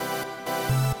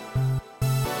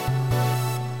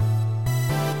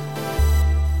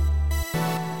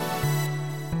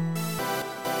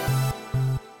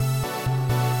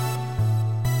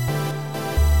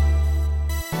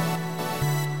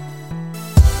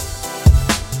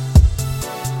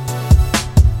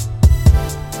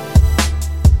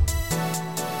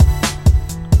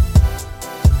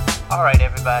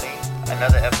everybody.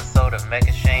 Another episode of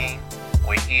Mega Shane.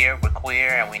 We're here, we're queer,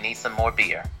 and we need some more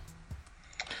beer.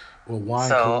 Well, wine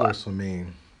So, coolers for me.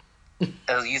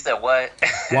 you said what?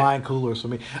 Wine coolers for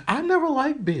me. I never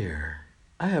liked beer.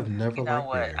 I have never You know liked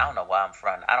what? I beer. don't know why I'm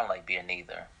fronting. I don't like beer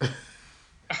neither. I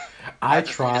I just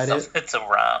needed tried it. something to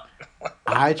rhyme.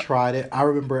 I tried it. I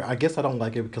remember. I guess I don't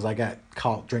like it because I got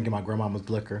caught drinking my grandmama's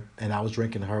liquor, and I was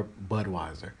drinking her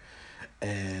Budweiser.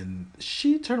 And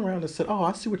she turned around and said, "Oh,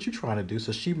 I see what you're trying to do."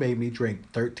 So she made me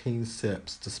drink 13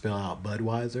 sips to spell out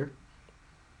Budweiser,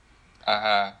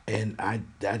 Uh-huh. and I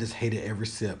just hated every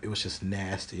sip. It was just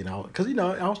nasty, because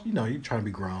I was you trying to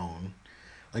be grown.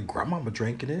 Like grandmama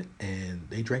drinking it, and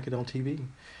they drank it on TV.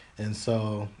 And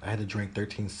so I had to drink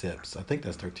 13 sips. I think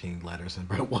that's 13 letters in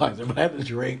Budweiser, but I had to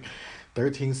drink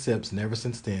 13 sips. And ever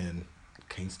since then,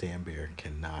 can't stand beer.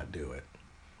 Cannot do it.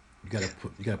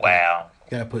 Wow.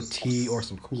 You gotta put tea or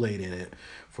some Kool-Aid in it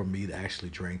for me to actually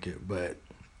drink it. But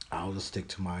I'll just stick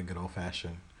to my good old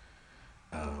fashioned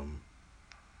um,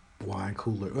 wine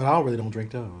cooler. And I really don't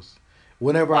drink those.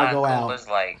 Whenever I Wine go out, coolers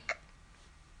like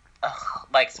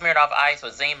Smirnoff Ice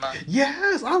with Zima.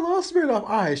 yes, I love Smirnoff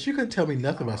Ice. You couldn't tell me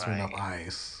nothing All about Smirnoff right.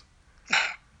 Ice.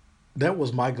 That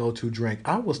was my go-to drink.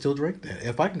 I will still drink that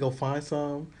if I can go find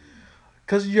some.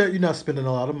 Because you're not spending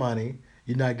a lot of money.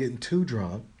 You're not getting too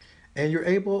drunk. And you're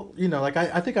able, like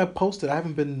I think I posted, I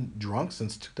haven't been drunk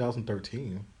since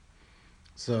 2013.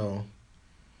 So,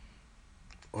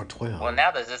 or Well, 12.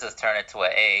 now that this has turned into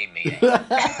an AA meeting,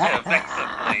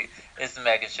 effectively, it's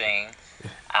Mega Shane.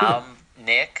 I'm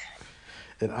Nick.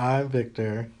 And I'm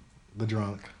Victor, the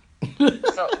drunk.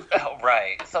 So,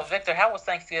 right. So, Victor, how was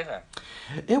Thanksgiving?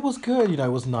 It was good.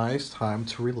 It was nice time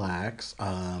to relax,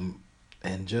 and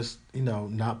just,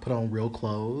 not put on real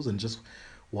clothes and just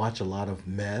watch a lot of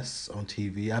mess on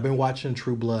TV. I've been watching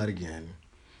True Blood again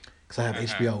because I have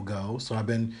Mm-hmm. HBO Go. So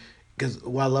because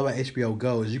what I love about HBO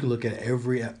Go is you can look at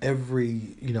every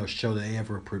show that they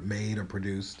ever made or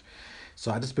produced.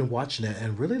 So I just been watching it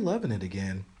and really loving it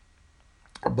again.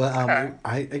 But Okay.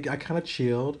 I kind of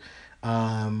chilled.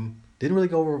 Didn't really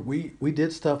go over. We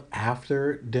did stuff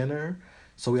after dinner,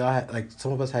 so we all had, like,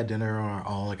 some of us had dinner on our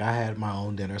own. Like I had my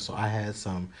own dinner, so I had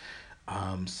some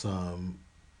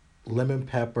lemon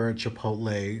pepper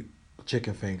chipotle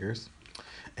chicken fingers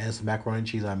and some macaroni and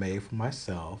cheese I made for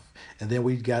myself. And then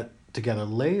we got together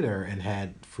later and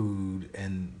had food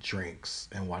and drinks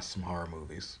and watched some horror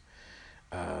movies.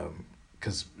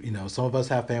 Because some of us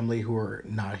have family who are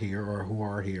not here or who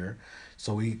are here,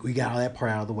 so we got all that part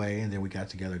out of the way, and then we got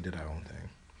together and did our own thing.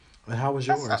 And how was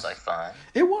That sounds yours? like fun.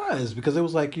 It was, because it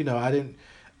was like,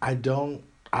 I don't,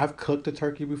 I've cooked a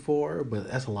turkey before, but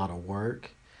that's a lot of work.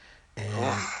 And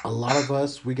Oof. a lot of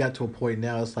us, we got to a point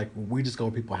now, it's like we just go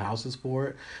to people's houses for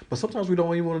it. But sometimes we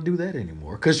don't even want to do that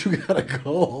anymore because you got to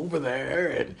go over there,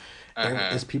 and Mm-hmm.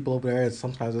 there's people over there, and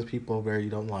sometimes there's people over there you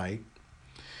don't like.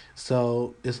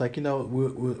 So it's like,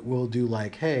 we'll do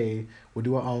like, hey, we'll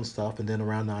do our own stuff. And then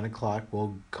around 9 o'clock,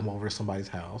 we'll come over to somebody's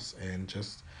house and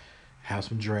just have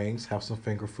some drinks, have some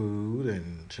finger food,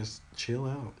 and just chill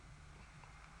out.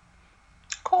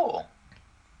 Cool.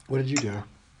 What did you do?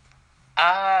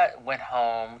 I went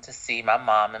home to see my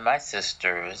mom and my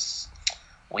sisters.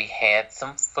 We had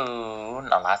some food,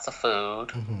 lots of food.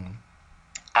 Mm-hmm.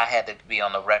 I had to be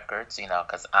on the records,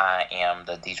 because I am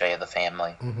the DJ of the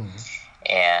family. Mm-hmm.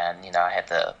 And, I had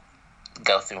to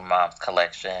go through mom's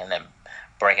collection and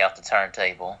break out the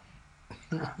turntable.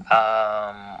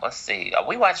 Let's see.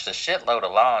 We watched a shitload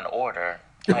of Law and Order.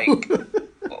 Like,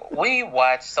 we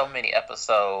watched so many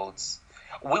episodes.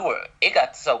 It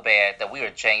got so bad that we were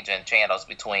changing channels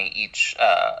between each.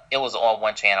 It was on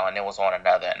one channel and it was on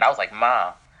another. And I was like,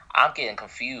 Mom, I'm getting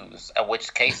confused. At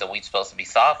which case are we supposed to be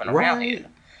solving around here? Right.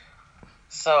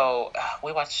 So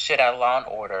we watched shit out of Law and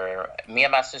Order. Me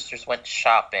and my sisters went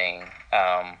shopping.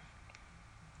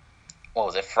 What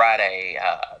was it, Friday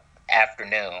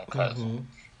afternoon? Because Mm-hmm.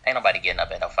 ain't nobody getting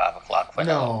up at no 5 o'clock for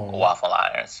no No. waffle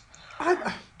irons.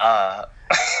 I, Uh,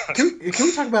 can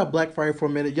we talk about Black Friday for a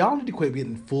minute? Y'all need to quit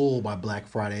getting fooled by Black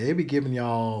Friday. They be giving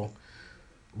y'all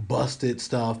busted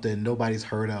stuff that nobody's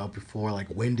heard of before, like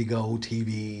Wendigo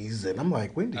TVs, and I'm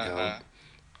like, Wendigo. mhm.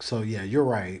 So yeah, you're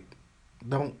right.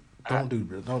 Don't Uh,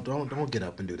 don't get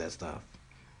up and do that stuff.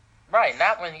 right,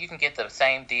 not when you can get the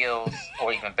same deals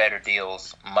or even better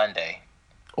deals Monday.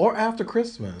 Or after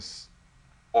Christmas,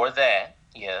 Or that,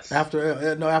 yes.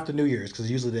 after no after New Year's, because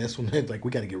usually that's when like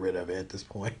we got to get rid of it at this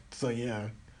point. So yeah.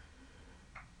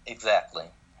 Exactly.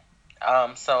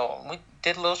 So we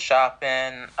did a little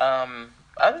shopping.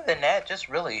 Other than that, just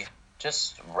really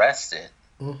just rested.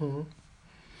 Hmm.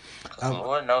 Because I'm,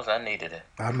 Lord knows I needed it.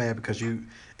 I'm mad because you.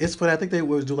 It's funny. I think they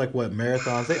always do like what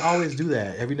marathons. They always do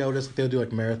that. Have you noticed they'll do like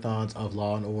marathons of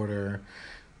Law and Order,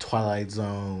 Twilight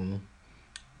Zone.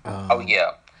 Oh, Um,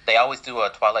 yeah. They always do a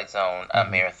Twilight Zone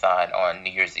hmm marathon on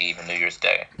New Year's Eve and New Year's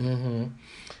Day. hmm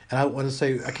And I want to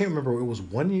say I can't remember. It was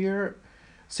one year.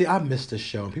 See, I missed this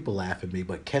show and people laugh at me.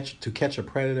 But Catch a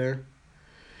Predator.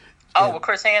 Oh, It, with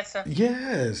Chris Hansen?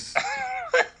 yes.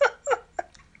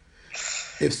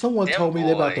 If someone Them told me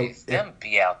they about to, boys, if them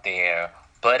be out there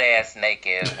butt ass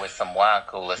naked with some wine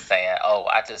coolers saying, "Oh,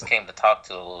 I just came to talk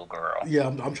to a little girl." yeah,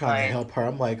 I'm trying to Like, help her.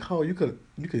 I'm like, oh, you could.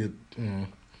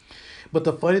 But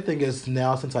the funny thing is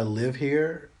now since I live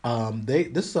here,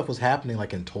 this stuff was happening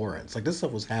like in Torrance. Like this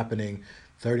stuff was happening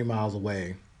 30 miles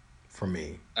away from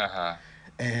me. uh huh.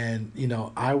 And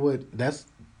I would that's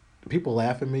people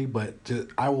laugh at me, but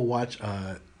I will watch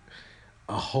a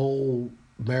whole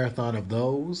marathon of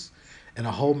those and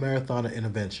a whole marathon of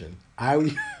Intervention. I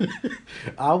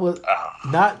was Oh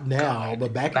not now, God,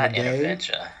 but back in the not day.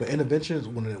 intervention. But Interventions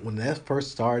when that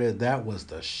first started, that was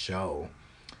the show.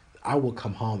 I would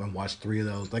come home and watch three of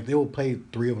those. Like they would play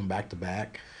three of them back to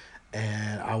back,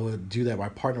 and I would do that. My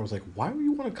partner was like, "Why would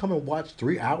you want to come and watch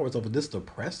 3 hours of this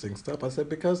depressing stuff?" I said,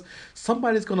 "Because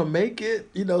somebody's gonna make it.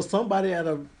 Somebody out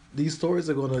of these stories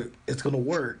it's gonna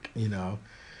work.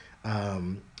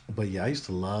 But yeah, I used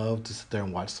to love to sit there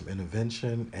and watch some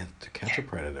Intervention and To Catch a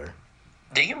Predator.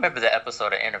 Do you remember the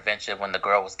episode of Intervention when the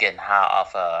girl was getting high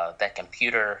off that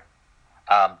computer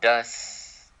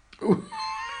dust?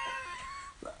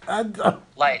 I don't.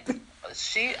 Like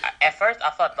she at first I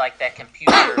thought like that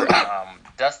computer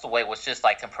dust away was just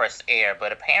like compressed air,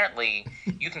 but apparently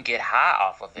you can get high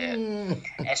off of it.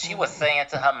 And she was saying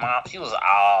to her mom, she was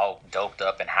all doped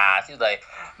up and high. She was like,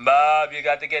 "Mom, you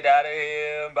got to get out of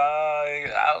here, Mom."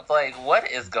 I was like, "What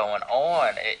is going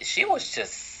on?" She was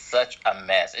just such a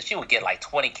mess. And she would get like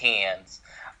 20 cans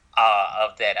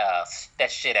of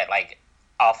that shit at like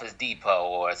Office Depot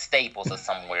or Staples or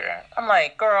somewhere. I'm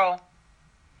like, girl,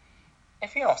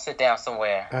 if you don't sit down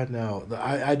somewhere. I know.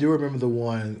 I do remember the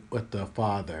one with the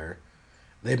father.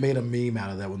 They made a meme out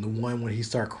of that one. The one when he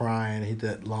started crying, he did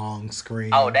that long Oh,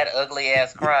 scream. that ugly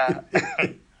ass cry.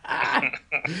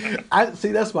 I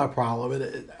see. That's my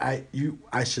problem.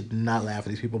 I should not laugh at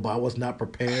these people, but I was not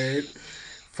prepared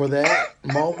for that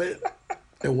moment.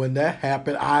 And when that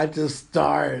happened, I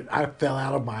fell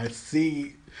out of my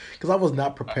seat because I was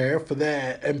not prepared for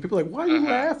that. And people were like, "Why are you Hmm.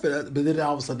 laughing?" But then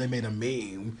all of a sudden they made a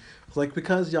meme. It's like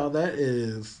because y'all,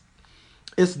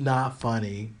 it's not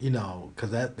funny,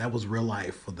 because that was real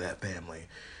life for that family.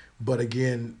 But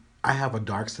again, I have a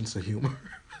dark sense of humor,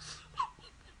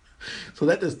 so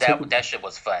that just That tickled. that shit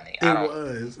was funny. I It don't.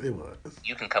 was, it was.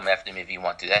 You can come after me if you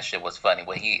want to. That shit was funny.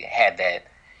 When he had that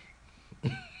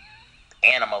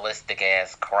animalistic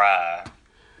ass cry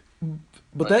But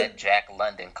with that Jack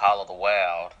London Call of the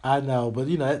Wild. I know, but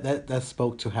that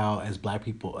spoke to how as black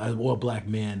people, or black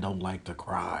men don't like to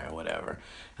cry or whatever.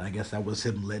 And I guess that was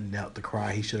him letting out the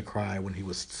cry. He should have cried when he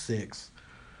was 6.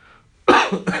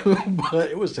 But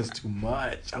it was just too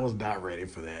much. I was not ready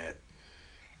for that.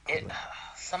 I was It like,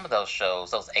 some of those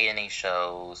shows, those A&E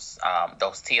shows,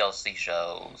 those TLC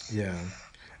shows, yeah.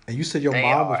 And you said your they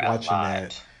mom are was a watching that,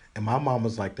 lot. and my mom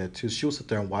was like that too. She would sit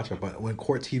there and watch it, but when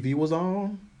Court TV was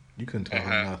on, you couldn't tell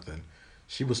her Hmm. nothing.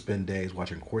 She would spend days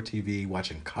watching Court TV,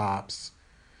 watching Cops.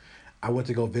 I went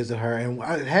to go visit her, and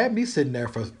it had me sitting there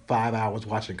for 5 hours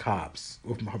watching Cops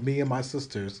with me and my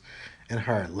sisters, and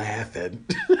her laughing.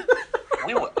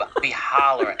 We would be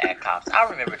hollering at Cops. I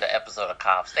remember the episode of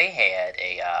Cops. They had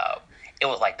it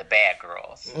was like the Bad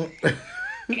Girls,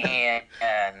 and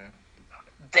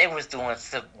they was doing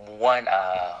some one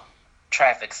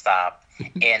traffic stop,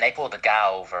 and they pulled the guy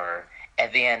over,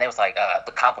 and then they was like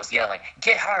the cop was yelling,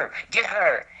 get her,"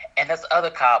 and this other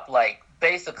cop like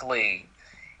basically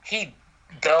he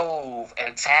dove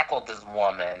and tackled this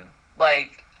woman.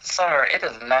 Like, sir, it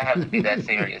does not have to be that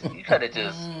serious. You could have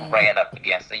just ran up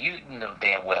against her. You knew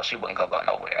damn well she wouldn't go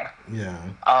nowhere. Yeah,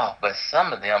 Oh, but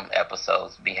some of them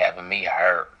episodes be having me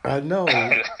hurt. I know.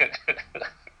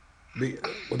 Be,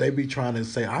 well, they be trying to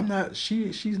say I'm not.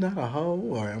 She's not a hoe,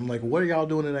 or I'm like, what are y'all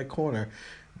doing in that corner,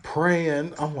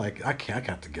 praying? I'm like, I can't. I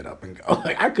got to get up and go.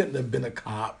 Like I couldn't have been a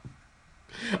cop.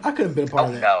 I couldn't have been a part Oh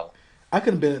of that. no. I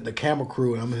could have been at the camera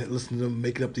crew and I'm listening to them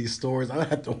making up these stories. I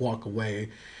had to walk away.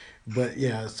 But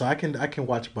yeah, so I can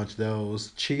watch a bunch of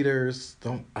those. Cheaters,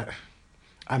 don't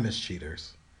I miss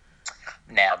Cheaters.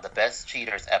 Now the best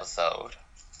Cheaters episode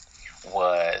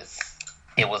was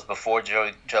it was before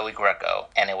Joey Greco,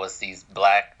 and it was these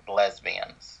black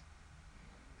lesbians.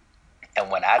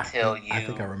 And when I I tell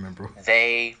think I you, remember.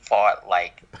 they fought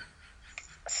like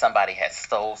somebody had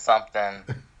stole something,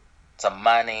 some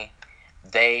money.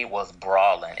 They was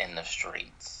brawling in the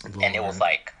streets, and it was Lord.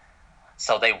 like,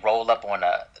 so they roll up on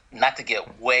a, not to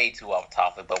get way too off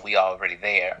topic, but we already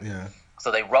there. Yeah.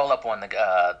 So they roll up on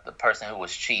the person who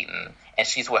was cheating, and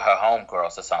she's with her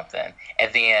homegirls or something,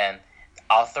 and then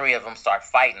all three of them start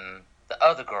fighting the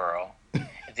other girl.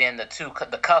 Then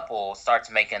the couple starts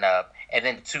making up, and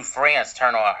then the two friends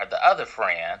turn on the other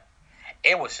friend.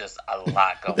 It was just a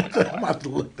lot going I'm gonna on. have to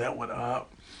look that one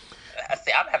up. I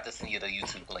see. I'm gonna have to send you the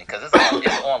YouTube link because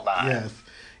it's online. Yes,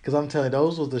 because I'm telling you,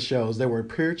 those were the shows. They were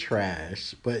pure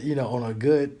trash. But on a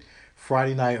good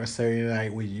Friday night or Saturday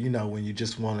night, when when you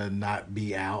just want to not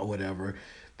be out or whatever,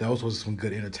 those was some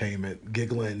good entertainment,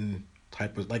 giggling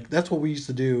type of like that's what we used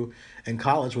to do in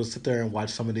college. Was sit there and watch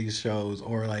some of these shows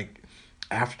or like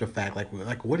after the fact, like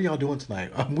what are y'all doing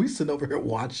tonight? We sitting over here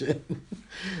watching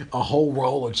a whole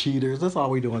roll of Cheaters. That's all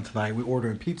we doing tonight. We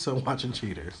ordering pizza and watching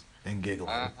Cheaters and giggling.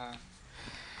 Hmm.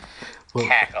 Well,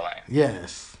 Cackling.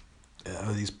 yes.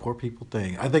 These poor people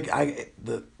thing. I think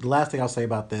the last thing I'll say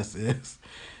about this is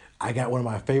I got one of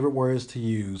my favorite words to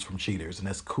use from Cheaters, and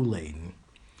that's Kool-Aid.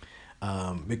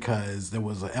 Because there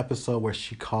was an episode where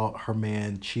she caught her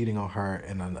man cheating on her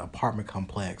in an apartment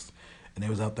complex, and they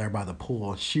was out there by the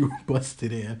pool, and she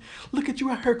busted in. Look at you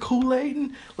out here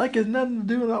Kool-Aiding like it's nothing to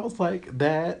do. And I was like,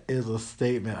 that is a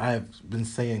statement. I have been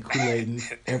saying Kool-Aiding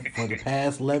for the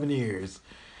past 11 years.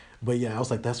 But yeah, I was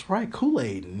like, that's right,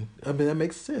 Kool-Aiding. I mean, that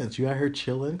makes sense. You out here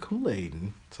chilling,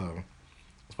 Kool-Aiding. So,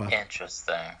 that's my,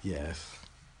 Interesting. yes.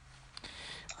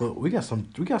 Well, we got some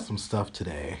stuff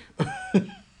today.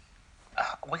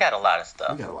 We got a lot of We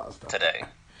stuff got a lot of stuff today. No,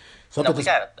 Something we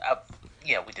just got.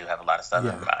 Yeah, we do have a lot of stuff.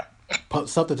 Yeah. Never mind.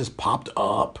 something just popped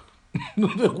up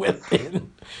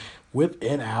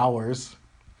within hours.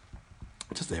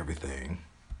 Just everything.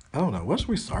 I don't know. What should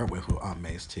we start with Aunt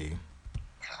May's tea?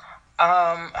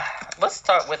 Let's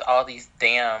start with all these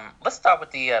damn. Let's start with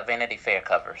the Vanity Fair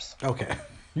covers. Okay,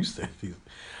 you said these.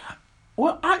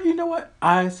 Well, you know what?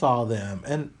 I saw them,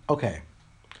 and okay,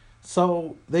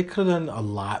 so they could have done a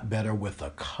lot better with the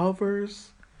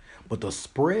covers, but the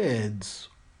spreads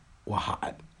were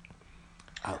hot.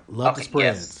 I love the Okay,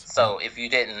 spreads. yes. So if you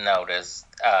didn't notice,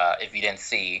 if you didn't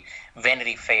see,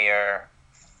 Vanity Fair,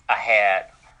 I had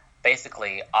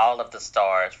basically all of the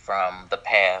stars from the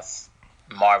past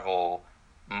Marvel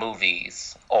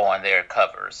movies on their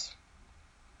covers.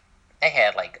 They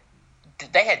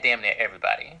had damn near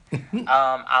everybody.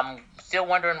 I'm still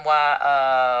wondering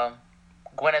why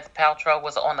Gwyneth Paltrow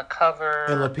was on the cover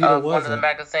And Lupita of one of the wasn't.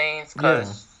 magazines. Yeah,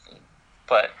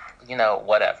 But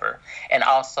whatever. And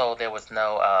also there wasn't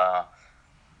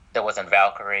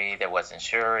Valkyrie, there wasn't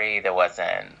Shuri, there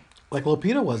wasn't like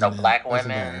Lupita no wasn't black wasn't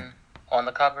there. women on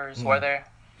the covers, were there?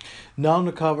 Not on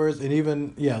the covers, and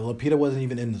even Lupita wasn't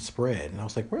even in the spread. And I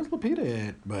was like, "Where's Lupita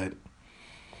at?" But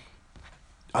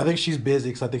I think she's busy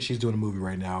because I think she's doing a movie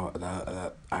right now.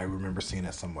 I remember seeing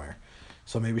that somewhere,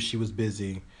 so maybe she was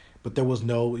busy. But there was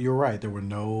no. You're right. There were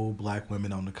no black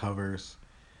women on the covers,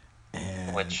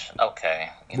 and Which, okay,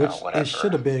 which it should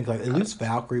whatever. have been like at least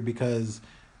Valkyrie because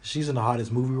she's in the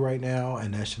hottest movie right now,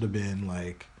 and that should have been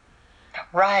like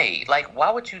Right. Like,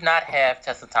 why would you not have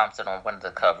Tessa Thompson on one of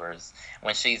the covers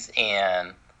when she's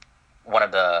in one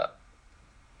of the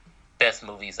best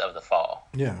movies of the fall?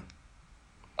 yeah,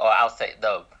 Or I'll say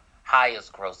the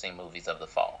highest grossing movies of the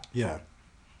fall. yeah.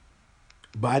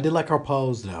 But I did like her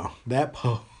pose though. That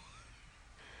pose,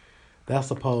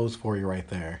 that's a pose for you right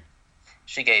there.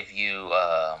 She gave you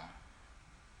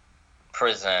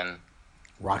prison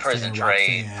prison Roxanne,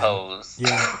 trade Roxanne. pose.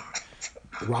 Yeah,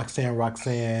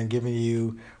 Roxanne giving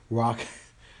you rock.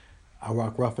 I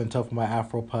rock rough and tough with my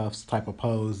Afro puffs type of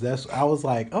pose. I was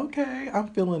like, okay, I'm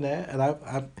feeling that, and I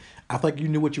feel like you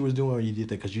knew what you was doing when you did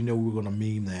that because you knew we were gonna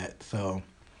meme that. So,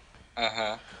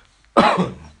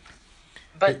 Hmm.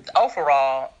 But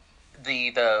overall,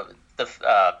 the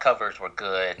covers were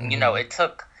good. mm-hmm,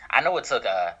 I know it took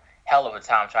a hell of a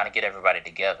time trying to get everybody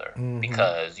together mm-hmm,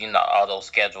 because all those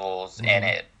schedules and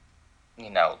mm-hmm,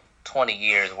 it, 20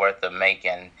 years worth of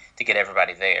making to get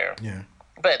everybody there. yeah.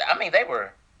 But I mean, they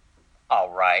were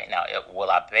all right. Now, will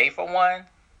I pay for one?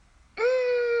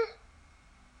 Mm,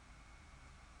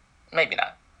 maybe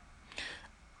not.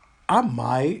 I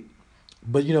might,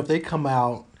 but if they come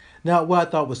out now, what I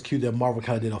thought was cute that Marvel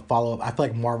kind of did a follow up. I feel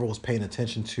like Marvel was paying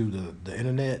attention to the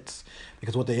internets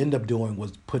because what they end up doing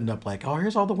was putting up like, oh,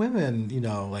 here's all the women.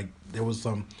 Like there was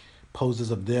some poses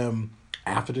of them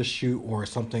after the shoot or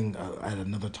something at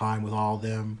another time with all of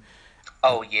them,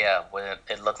 Oh yeah, well,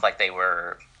 it looks like they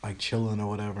were like chilling or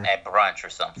whatever. at brunch or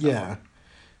something. Yeah,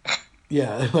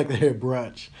 yeah, like they had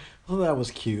brunch. Well, that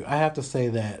was cute. I have to say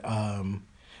that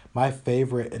my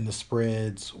favorite in the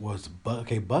spreads was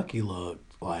Okay, Bucky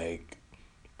looked like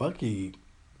Bucky.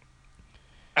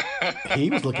 He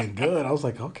was looking good. I was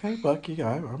like, okay, Bucky,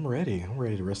 I'm ready. I'm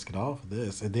ready to risk it all for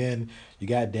this. And then you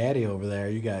got Daddy over there.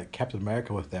 You got Captain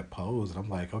America with that pose, and I'm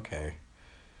like, okay.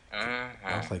 I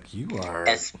Hmm. was like, you And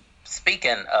are.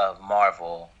 speaking of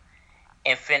Marvel,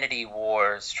 Infinity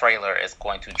Wars trailer is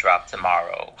going to drop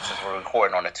tomorrow. Since we're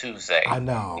recording on a I Tuesday,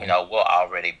 know. we'll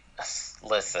already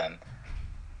listen.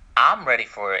 I'm ready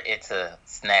for it to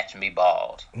snatch me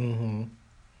bald. Mm-hmm.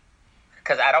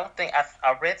 Because I don't think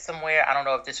I read somewhere. I don't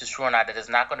know if this is true or not. That it's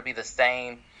not going to be the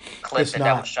same clip It's that was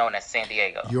not. shown at San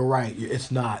Diego. You're right.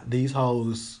 It's not. These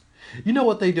hoes. You know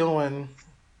what they doing?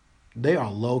 They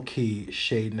are low key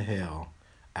shading hell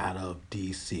out of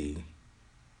DC.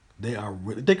 They are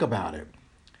really, think about it.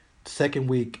 Second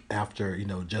week after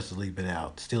Justice League been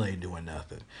out, still ain't doing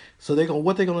nothing. So they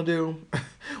gonna do?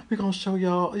 We're gonna show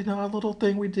y'all our little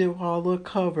thing we did with our little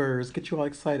covers, get you all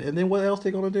excited, and then what else they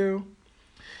gonna do?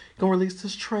 Gonna release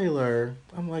this trailer.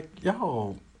 I'm like,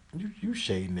 y'all, you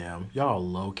shading them. Y'all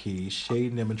low key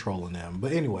shading them and trolling them.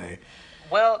 But anyway,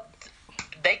 Well,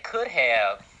 they could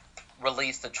have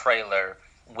released the trailer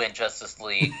when Justice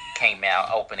League came out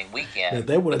opening if weekend,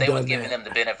 they would but have they was done giving that, them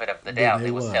the benefit of the then doubt. they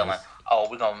They was telling, was. "Oh,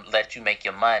 we're gonna let you make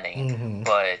your money, Mm-hmm.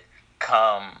 but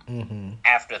come Mm-hmm.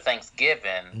 after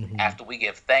Thanksgiving, Mm-hmm. after we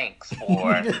give thanks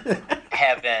for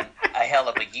having a hell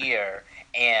of a year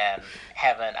and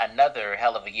having another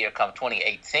hell of a year come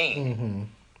 2018, mm-hmm.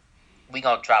 we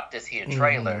gonna drop this here Mm-hmm.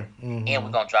 trailer and we're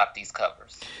Mm-hmm. gonna drop these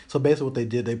covers." So basically, what they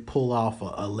did, they pull off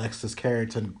Alexis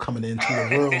Carrington coming into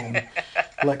the room,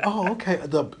 like, "Oh, okay,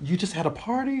 you just had a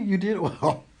party. You did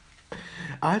well.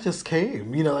 I just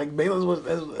came. Like maybe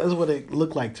that's what it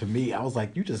looked like to me. I was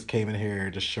like, you just came in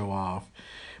here to show off."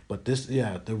 But this,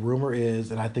 yeah, the rumor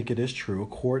is, and I think it is true,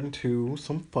 according to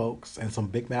some folks and some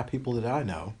big map people that I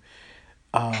know,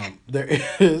 there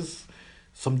is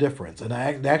some difference. And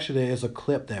actually, there is a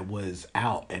clip that was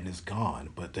out and is gone,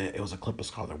 but it was a clip of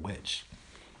Scarlet Witch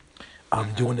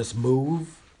doing Hmm. this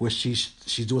move where she's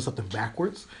doing something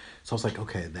backwards. So I was like,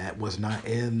 okay, that was not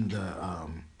in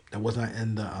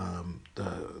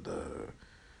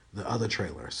the other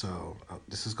trailer. So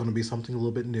this is going to be something a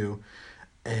little bit new,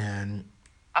 and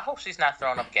I hope she's not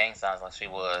throwing up gang signs like she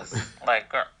was. Like,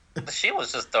 girl, she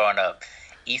was just throwing up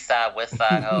East Side, West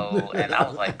Side ho, and I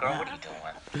was like, girl, what are you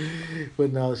doing?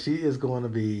 but no, she is going to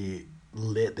be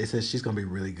lit. They said she's going to be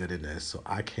really good in this, so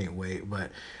I can't wait.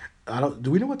 But I don't.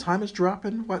 Do we know what time it's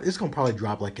dropping? What it's going to probably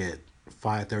drop like at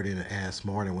 5:30 in the ass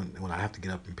morning when I have to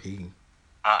get up and pee.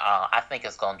 I think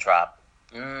it's gonna drop.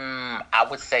 I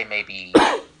would say maybe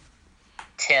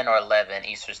 10 or 11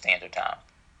 Eastern Standard Time,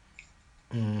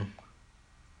 Mm,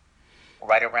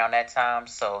 right around that time.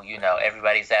 So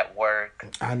everybody's at work.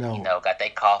 I know. Got their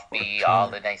coffee, all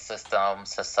Trying. in their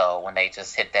systems. So when they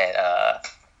just hit that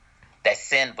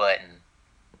send button,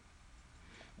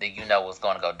 then what's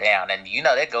going to go down, and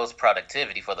that goes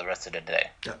productivity for the rest of the day.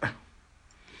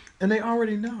 And they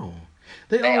already know.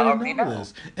 They They already already know know.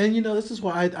 this. And this is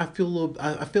why I feel a little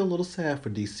I feel a little sad for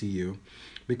DCU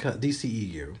because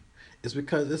DCEU is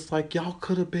because it's like y'all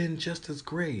could have been just as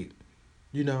great.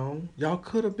 Y'all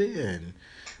could have been.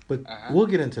 But Hmm. we'll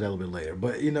get into that a little bit later.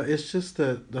 But it's just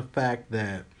the fact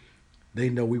that they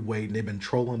know we wait and they've been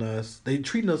trolling us. They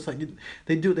treating us like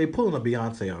they pulling a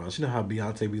Beyonce on us. You know how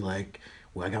Beyonce be like,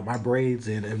 "Well, I got my braids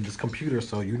in this computer,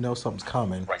 so something's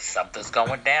coming." Right, something's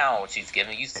going down. She's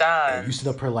giving you And you sit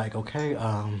up signs. here like, okay,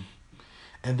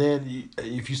 and then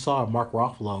if you saw Mark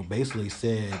Ruffalo basically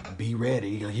said, "Be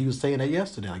ready." Like, he was saying that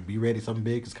yesterday, like, "Be ready, something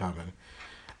big is coming."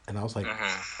 And Hmm. I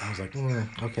was like,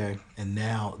 okay. And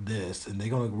now this, and they're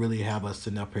gonna really have us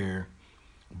sitting up here,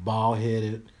 bald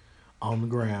headed, on the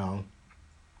ground,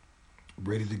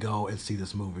 ready to go and see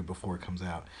this movie before it comes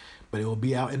out. But it will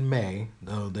be out in May.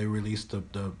 Though they released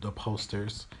the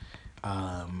posters.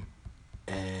 Um,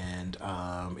 and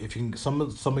if you can, some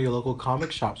of your local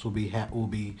comic shops will be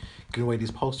giving away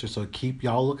these posters. So keep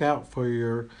y'all look out for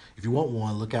your if you want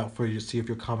one, look out for your see if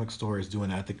your comic store is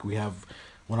doing it. I think we have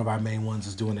one of our main ones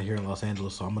is doing it here in Los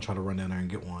Angeles, so I'm gonna try to run down there and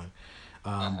get one.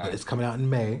 But Hmm. it's coming out in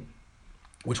May,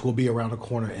 which will be around the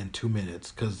corner in 2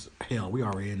 minutes. Cause hell, we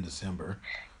already in December.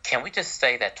 Can we just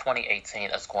say that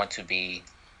 2018 is going to be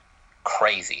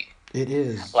crazy? It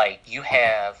is. Like, you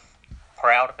have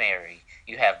Proud Mary,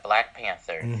 you have Black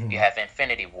Panther, you Mm-hmm. have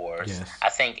Infinity Wars. Yes. I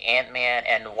think Ant-Man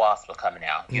and the Wasp are coming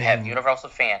out. You have Mm-hmm. Universal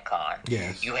Fan Con.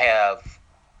 Yes. You have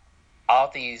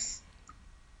all these.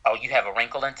 Oh, you have A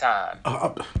Wrinkle in Time.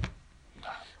 Uh,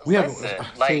 We have Listen,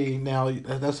 like see now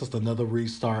that's just another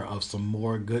restart of some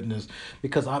more goodness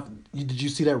because did you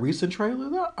see that recent trailer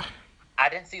though? I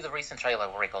didn't see the recent trailer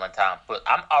of Wrinkle in Time, but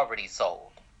I'm already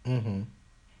sold. Mm-hmm.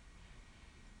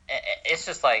 It's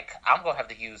just like I'm gonna have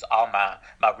to use all my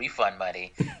refund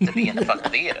money to be in the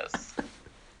fucking theaters.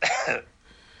 I,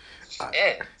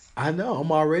 Shit. I know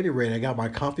I'm already ready. I got my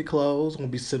comfy clothes. I'm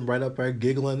gonna be sitting right up there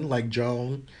giggling like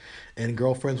Joan and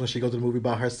girlfriends when she goes to the movie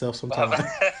by herself sometimes.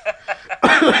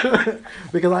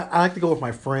 Because I like to go with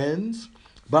my friends,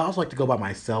 but I also like to go by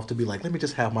myself to be like, let me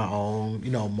just have my own,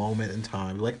 moment in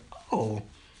time. Like, oh,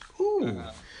 ooh.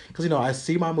 Mhm. Because, I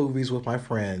see my movies with my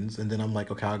friends, and then I'm like,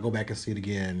 okay, I'll go back and see it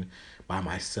again by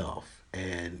myself.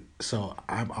 And so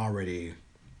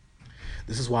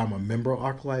this is why I'm a member of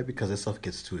ArcLight because this stuff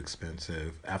gets too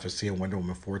expensive. After seeing Wonder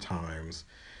Woman 4 times,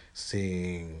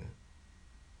 seeing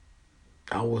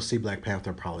I will see Black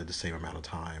Panther probably the same amount of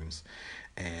times,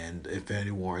 and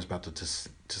Infinity War is about to just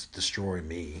destroy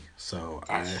me. So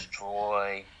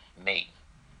Destroy me.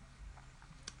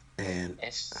 and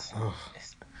It's ugh,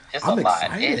 it's a I'm lot. It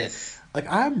excited. is. Like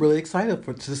I'm really excited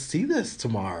to see this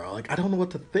tomorrow. Like I don't know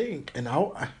what to think, and I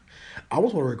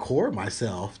almost want to record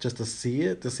myself just to see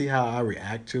it, to see how I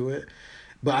react to it.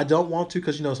 But I don't want to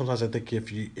because sometimes I think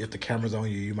if the camera's on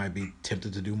you, you might be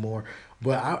tempted to do more.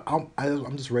 But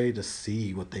I'm just ready to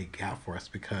see what they got for us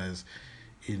because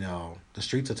the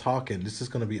streets are talking. This is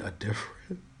going to be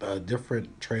a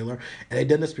different trailer, and they've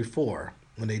done this before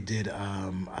when they did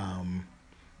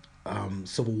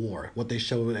Civil War. What they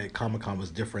showed at Comic Con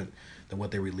was different than what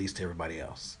they released to everybody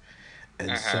else,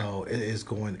 and Hmm. so it is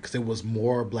going because it was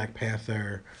more Black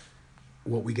Panther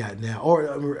what we got now,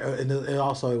 and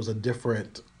also it was a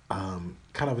different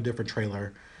kind of a different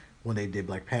trailer when they did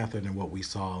Black Panther than what we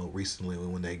saw recently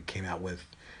when they came out with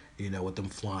with them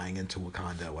flying into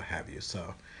Wakanda, what have you.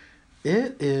 So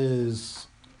it is.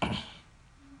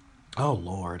 Oh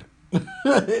Lord,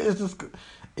 it's just gonna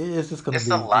It's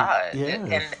a be lot,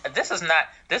 yes. and this is not.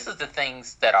 This is the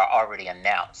things that are already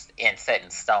announced and set in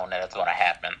stone that it's going to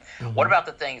happen. What Hmm. about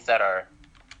the things that are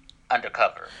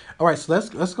undercover? All right, so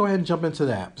let's go ahead and jump into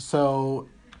that. So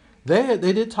they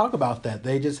did talk about that.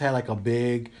 They just had like a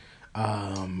big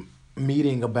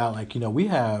meeting about like we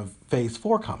have Phase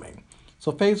 4 coming.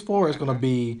 So Phase 4 is going to Hmm.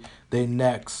 be the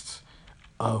next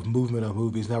of movement of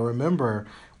movies. Now remember,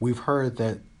 we've heard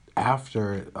that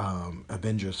after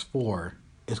Avengers 4,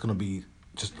 it's going to be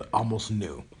just almost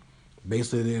new.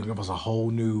 Basically, they're going to give us a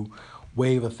whole new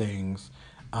wave of things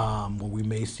where we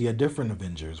may see a different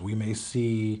Avengers. We may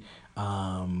see,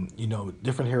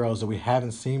 different heroes that we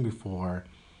haven't seen before.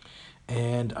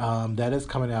 And that is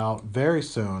coming out very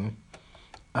soon.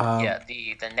 Um, Yeah,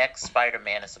 the next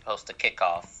Spider-Man is supposed to kick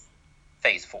off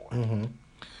Phase 4. mhm.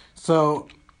 So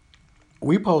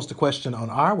we posed a question on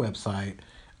our website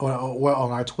or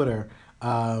on our Twitter.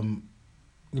 Um,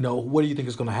 what do you think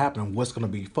is going to happen? What's going to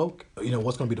be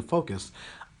what's going to be the focus?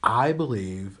 I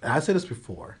believe, and I said this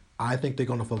before. I think they're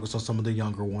going to focus on some of the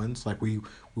younger ones. Like we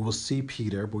will see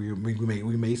Peter, but we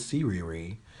may see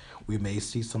Riri. We may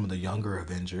see some of the younger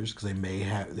Avengers because they may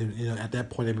have at that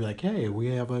point they'd be like, hey, we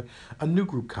have a new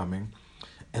group coming,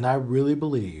 and I really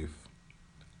believe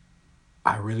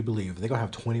they're gonna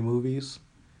have 20 movies.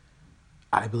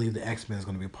 I believe the X Men is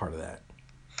gonna be a part of that.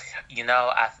 You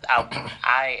know,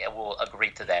 I will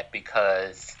agree to that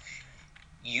because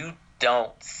you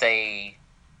don't say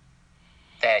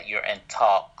that you're in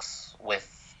talks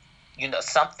with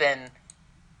something.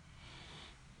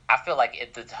 I feel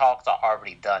like the talks are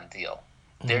already done deal.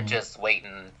 They're Hmm. just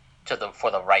waiting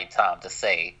for the right time to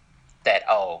say that.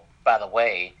 Oh, by the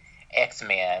way, X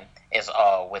Men is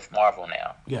with Marvel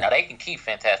now. Yeah, Now they can keep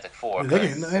Fantastic Four they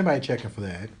can. because Anybody checking for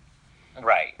that?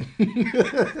 right.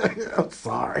 I'm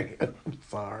sorry. I'm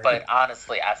sorry. But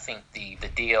honestly, I think the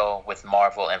deal with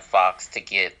Marvel and Fox to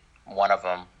get one of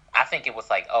them, I think it was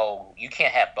like, oh, you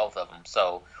can't have both of them.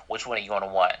 So which one are you going to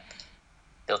want?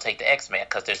 They'll take the X Men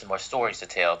because there's more stories to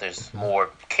tell. There's Hmm. more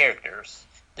characters.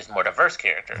 There's more diverse Hmm.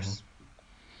 characters.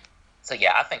 So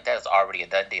yeah, I think that is already a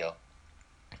done deal.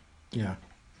 Yeah.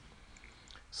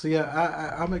 So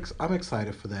yeah, I'm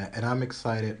excited for that, and I'm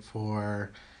excited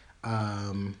for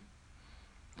um,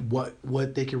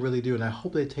 what they can really do, and I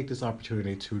hope they take this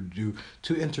opportunity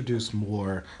to introduce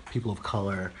more people of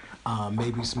color,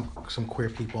 maybe some queer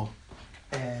people,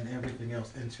 and everything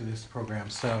else into this program.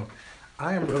 So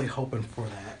I am really hoping for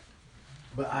that,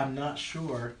 but I'm not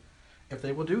sure if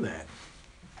they will do that.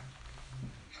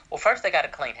 Well, first they got to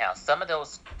clean house. Some of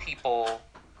those people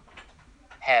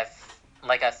have,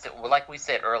 like I said, well, like we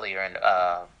said earlier in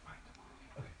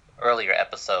earlier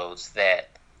episodes, that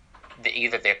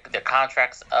either their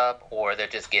contract's up or they're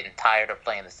just getting tired of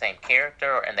playing the same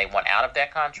character and they want out of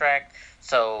that contract.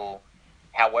 So,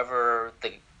 however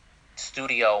the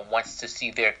studio wants to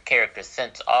see their character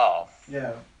sent off,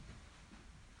 Yeah.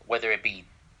 whether it be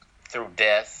through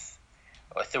death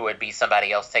or through it be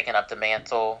somebody else taking up the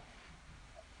mantle,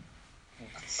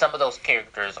 some of those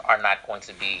characters are not going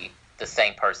to be the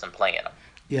same person playing them.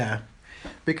 Yeah.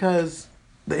 Because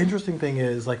the interesting thing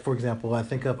is, like, for example, I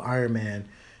think of Iron Man.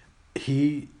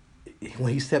 He,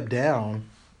 when he stepped down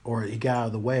or he got out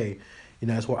of the way,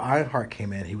 that's where Ironheart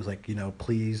came in. He was like,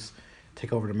 please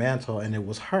take over the mantle, and it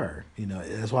was her.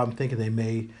 That's why I'm thinking they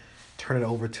may turn it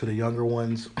over to the younger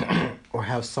ones, or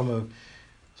have some of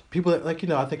people that, like,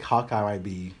 I think Hawkeye might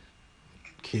be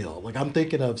killed. Like, I'm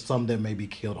thinking of some that may be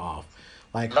killed off,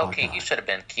 like Loki, Hawkeye. he should have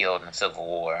been killed in Civil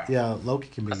War. Yeah, Loki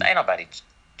can be. Because ain't nobody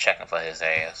checking for his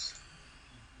ass.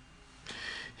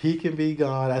 He can be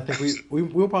gone. I think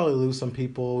we'll probably lose some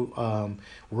people.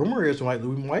 Rumor is we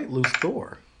might lose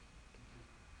Thor.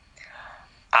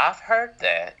 I've heard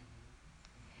that.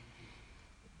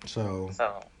 So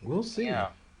So, we'll see. yeah.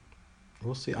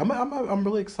 We'll see. I'm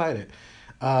really excited.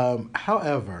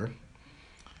 However,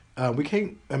 we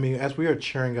can't. I mean, as we are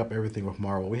cheering up everything with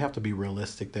Marvel, we have to be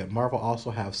realistic that Marvel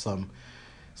also have some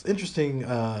interesting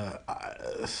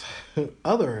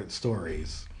other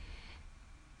stories.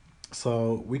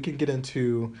 So we can get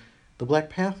into the Black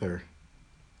Panther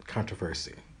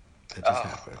controversy that just Oh,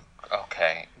 happened.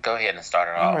 okay. Go ahead and start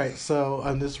it All right. off. So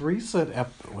on this recent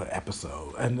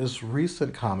episode and this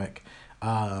recent comic,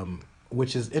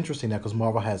 which is interesting now because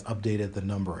Marvel has updated the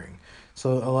numbering.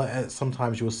 So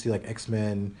sometimes you will see like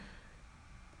X-Men,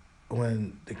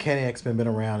 when the Canon X-Men been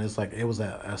around, it's like it was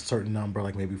a certain number,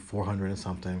 like maybe 400 and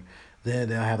something. Then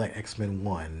they'll have like X-Men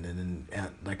 1, and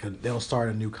then they'll start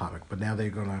a new comic, but now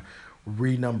they're gonna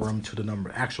renumber them to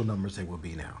the actual numbers they will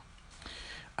be now.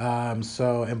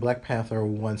 So in Black Panther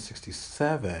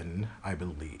 167, I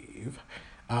believe,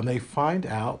 they find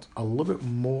out a little bit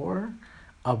more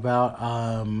about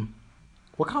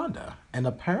Wakanda, and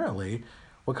apparently,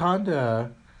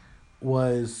 Wakanda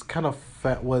was kind of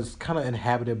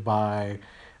inhabited by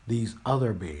these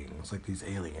other beings, like these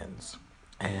aliens,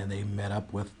 and they met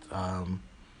up with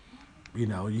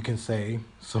you can say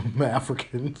some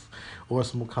Africans or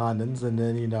some Wakandans, and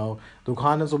then the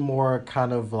Wakandans are more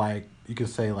kind of like you can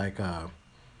say like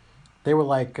they were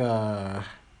like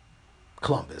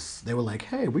Columbus. They were like,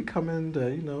 hey, we come in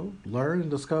to learn and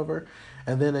discover,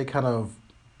 and then they kind of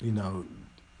you know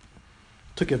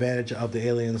took advantage of the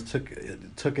aliens,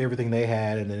 took everything they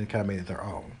had, and then kind of made it their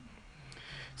own.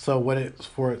 So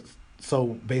so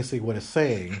basically what it's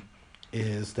saying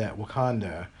is that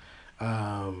Wakanda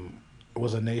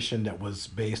was a nation that was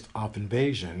based off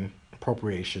invasion,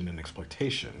 appropriation, and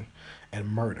exploitation, and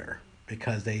murder.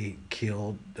 Because they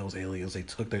killed those aliens, they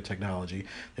took their technology,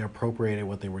 they appropriated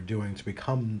what they were doing to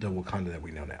become the Wakanda that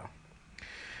we know now.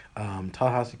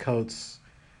 Ta Coates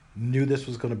knew this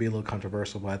was going to be a little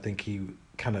controversial, but I think he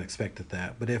kind of expected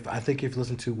that. But I think if you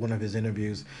listen to one of his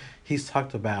interviews, he's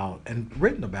talked about and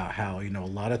written about how a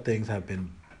lot of things have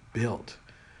been built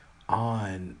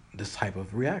on this type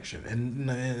of reaction, and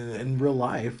in real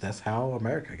life, that's how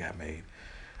America got made.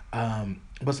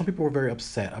 But some people were very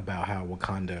upset about how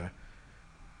Wakanda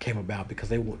came about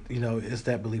because it's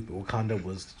that belief that Wakanda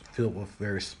was filled with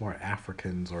very smart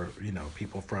Africans or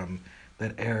people from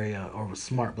that area or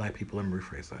smart black people. Let me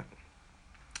rephrase that.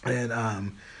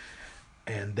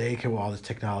 And they came with all this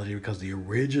technology because the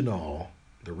original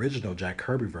Jack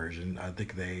Kirby version, I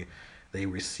think they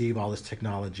receive all this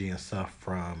technology and stuff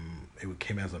from it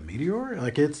came as a meteor.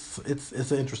 Like it's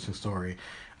an interesting story.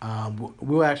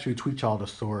 We'll actually tweet y'all the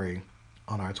story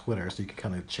on our Twitter so you can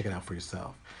kind of check it out for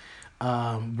yourself.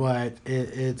 But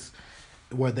it's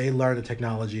where they learned the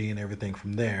technology and everything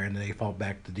from there, and then they fought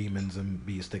back the demons and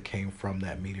beasts that came from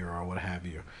that meteor or what have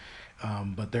you.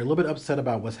 But they're a little bit upset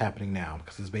about what's happening now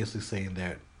because it's basically saying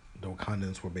that the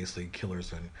Wakandans were basically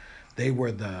killers and they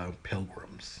were the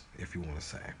pilgrims, if you want to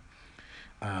say.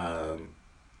 Um,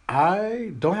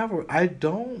 I don't have a, I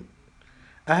don't,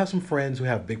 I have some friends who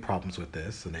have big problems with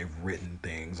this and they've written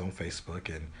things on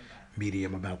Facebook and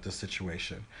Medium about this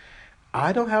situation.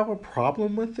 I don't have a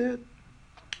problem with it.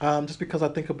 Just because I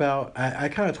think about, I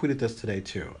kind of tweeted this today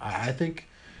too. I think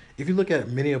if you look at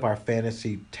many of our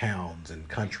fantasy towns and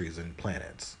countries and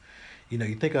planets, you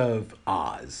think of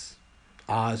Oz.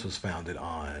 Oz was founded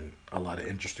on a lot of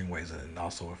interesting ways and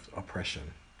also with oppression.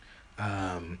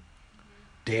 Um,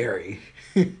 Derry,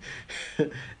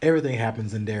 everything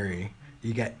happens in Derry.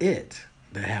 You got it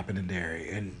that happened in Derry,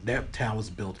 and that town was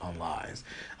built on lies.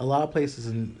 A lot of places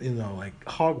in like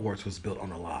Hogwarts was built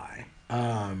on a lie.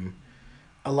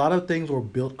 a lot of things were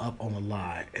built up on a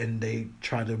lie, and they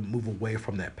try to move away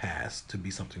from that past to be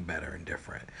something better and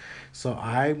different. So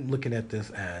I'm looking at this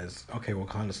as okay,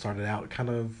 Wakanda started out kind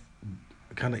of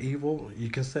evil, you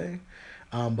can say,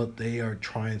 but they are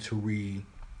trying to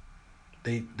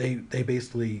they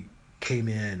basically came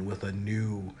in with a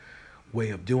new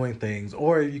way of doing things,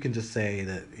 or you can just say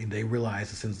that they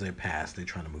realize as soon as they're past, they're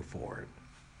trying to move forward.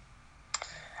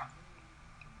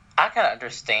 I can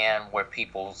understand where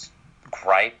people's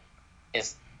gripe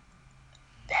is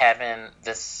having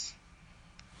this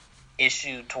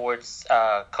issue towards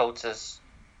Coates'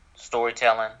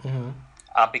 storytelling,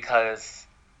 Mm-hmm. because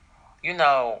you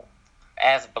know,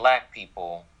 as Black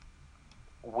people,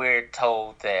 we're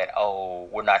told that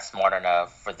we're not smart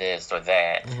enough for this or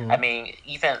that. I Mm-hmm. mean,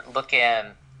 even looking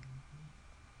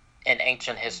in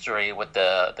ancient history with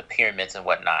the pyramids and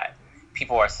whatnot,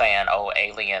 people are saying, "Oh,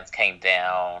 aliens came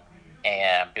down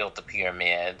and built the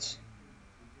pyramids,"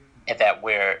 and that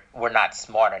we're not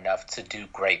smart enough to do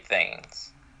great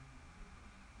things.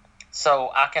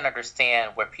 So I can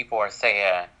understand where people are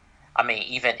saying, I mean,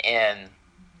 even in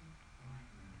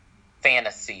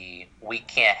fantasy, we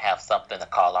can't have something to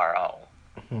call our own.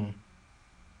 Mm-hmm.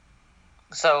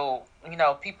 So,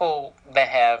 people that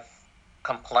have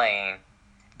complained,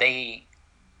 they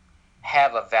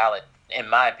have a valid, in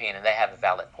my opinion, they have a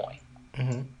valid point.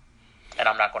 Mm-hmm. And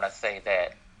I'm not going to say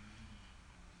that,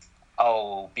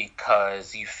 oh,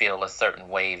 because you feel a certain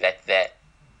way, that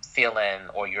feeling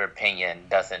or your opinion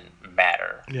doesn't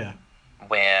matter, Yeah.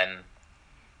 when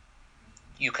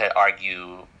you could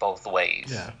argue both ways.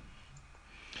 Yeah.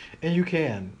 And you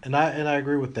can, and I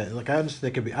agree with that. Like I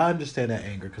understand, I understand that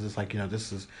anger because it's like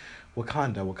this is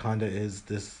Wakanda. Wakanda is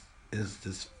this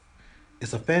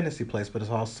it's a fantasy place, but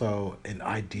it's also an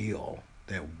ideal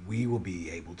that we will be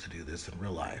able to do this in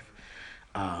real life.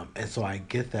 And so I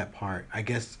get that part. I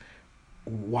guess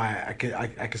why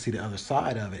I could see the other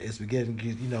side of it is we get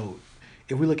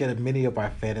if we look at many of our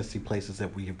fantasy places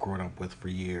that we have grown up with for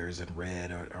years and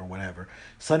read or whatever,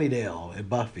 Sunnydale and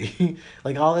Buffy,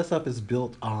 like all that stuff is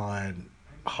built on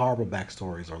horrible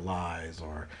backstories or lies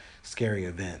or scary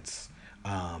events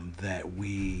that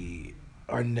we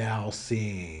are now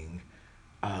seeing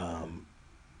um,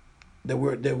 that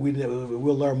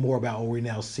we'll learn more about what we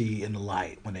now see in the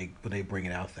light when they bring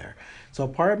it out there. So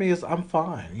part of me is I'm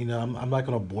fine. I'm not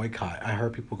going to boycott. I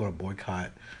heard people going to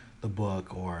boycott the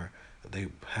book or they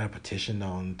had a petition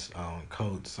on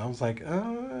Coates. I was like,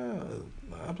 I'm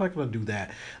not going to do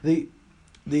that.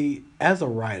 The as a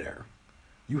writer,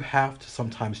 you have to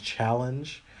sometimes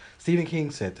challenge. Stephen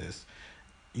King said this.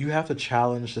 You have to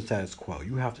challenge the status quo.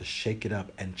 You have to shake it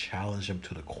up and challenge them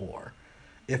to the core.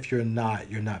 If you're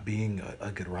not being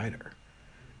a good writer.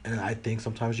 And I think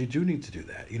sometimes you do need to do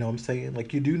that. You know what I'm saying?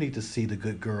 Like you do need to see the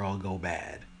good girl go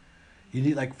bad. You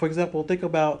need, like, for example, think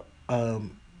about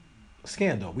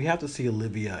Scandal. We have to see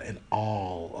Olivia in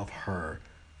all of her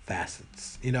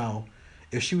facets.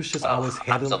 If she was just always Oh, I'm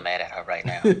so handling, mad at her right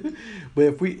now.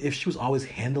 but if she was always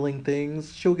handling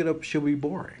things, she'll be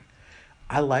boring.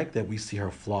 I like that we see her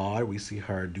flawed. We see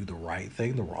her do the right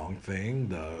thing, the wrong thing,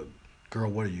 the girl,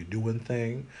 what are you doing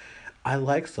thing. I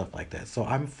like stuff like that. So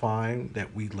I'm fine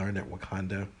that we learned that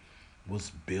Wakanda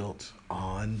was built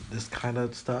on this kind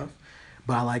of stuff.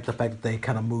 But I like the fact that they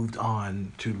kind of moved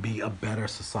on to be a better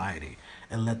society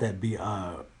and let that be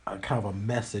a kind of a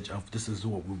message of this is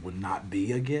what we would not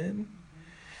be again.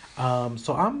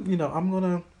 So I'm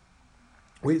gonna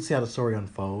wait to see how the story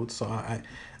unfolds. So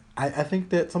I think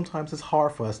that sometimes it's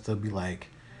hard for us to be like,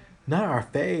 not our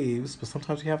faves, but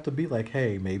sometimes we have to be like,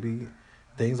 hey, maybe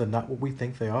things are not what we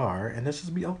think they are, and let's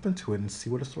just be open to it and see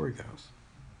where the story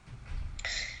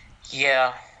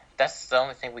Yeah, that's the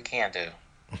only thing we can do.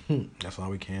 goes. That's all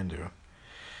we can do.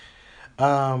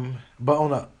 But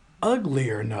on a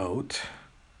uglier note,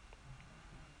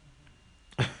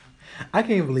 I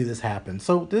can't even believe this happened.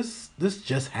 So this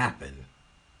just happened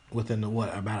within the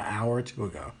what about an hour or two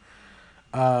ago.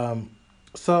 Um,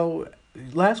 so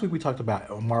last week we talked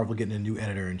about Marvel getting a new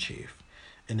editor in chief,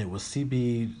 and it was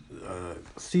CB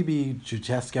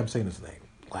Jujeski. I'm saying his name,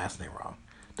 last name wrong.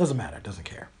 Doesn't matter. Doesn't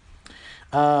care.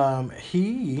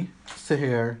 He sit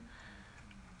here,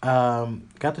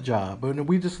 got the job, but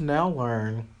we just now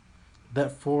learn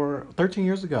that for 13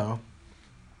 years ago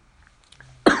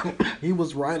he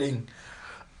was writing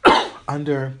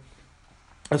under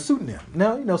a pseudonym.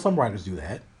 Now some writers do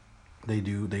that.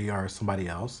 They are somebody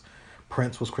else.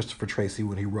 Prince was Christopher Tracy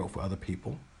when he wrote for other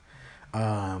people.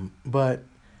 But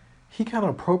he kind of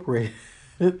appropriated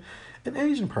an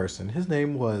Asian person. His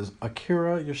name was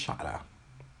Akira Yoshida,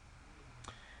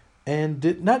 and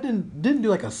didn't do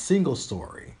like a single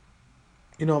story.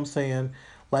 You know what I'm saying?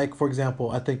 Like for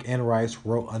example, I think Anne Rice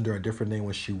wrote under a different name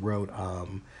when she wrote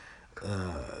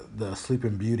the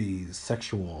Sleeping Beauty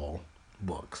sexual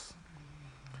books.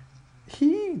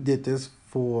 He did this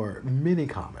for mini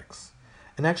comics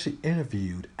and actually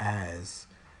interviewed as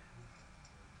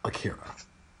Akira.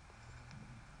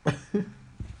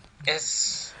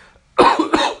 It's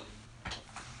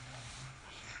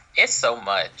it's so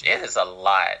much. It is a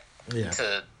lot Yeah.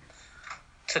 to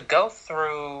go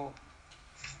through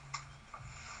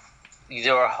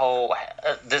your whole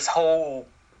this whole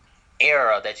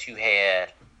era that you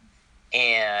had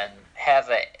and have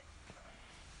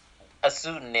a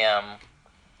pseudonym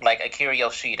like Akira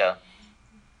Yoshida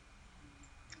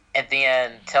and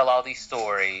then tell all these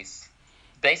stories.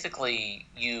 Basically,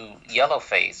 you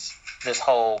yellowface this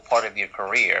whole part of your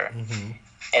career, Mm-hmm.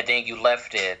 and then you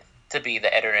left it to be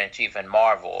the editor in chief in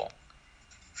Marvel.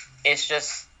 It's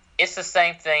the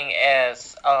same thing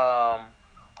as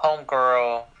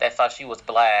homegirl that thought she was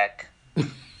black,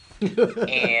 and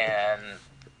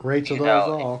Rachel you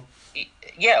know, Dolezal.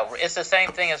 yeah, it's the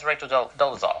same thing as Rachel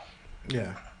Dolezal.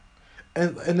 Yeah.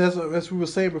 And as we were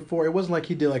saying before, it wasn't like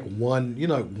he did like one,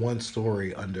 like one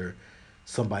story under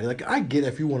somebody. Like I get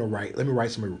if you want to write, let me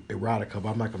write some erotica, but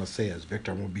I'm not going to say it as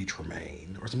Victor. I'm going to be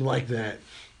Tremaine or something like that.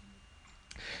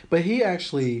 But he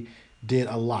actually did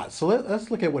a lot. So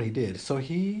let's look at what he did. So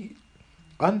he,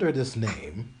 under this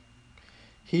name,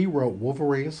 he wrote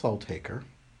Wolverine Soul Taker,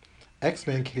 X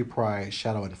Men Kitty Pryde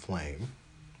Shadow and Flame.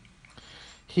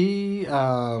 He,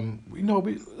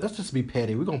 let's just be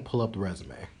petty. We're gonna pull up the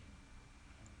resume.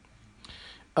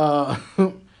 Uh,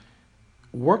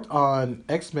 worked on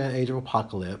X Men: Age of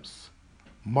Apocalypse,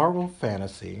 Marvel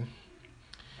Fantasy.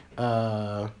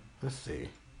 Uh, let's see.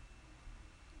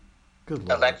 Good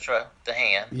lord. Elektra, the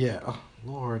hand. Yeah. Oh,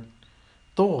 Lord.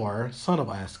 Thor, Son of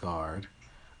Asgard.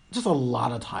 Just a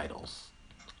lot of titles.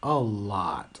 A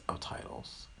lot of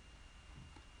titles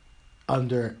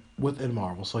under within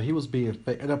Marvel. So he was being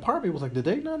and a part of me was like, did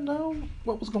they not know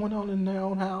what was going on in their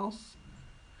own house?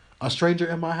 A stranger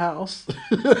in my house.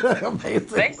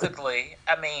 Basically,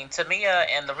 I mean, Tamia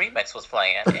and the remix was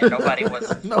playing, and nobody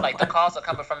was No, like the calls are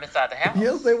coming from inside the house.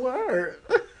 yes, they were.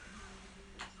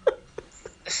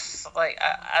 Like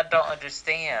I don't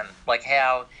understand like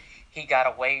how he got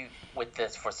away with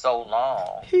this for so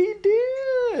long. He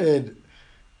did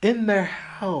in their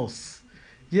house.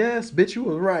 Yes, bitch, you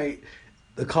were right.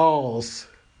 The calls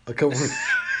are coming.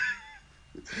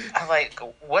 I'm like,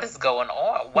 what is going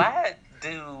on? Why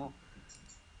do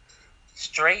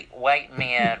straight white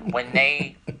men when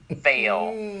they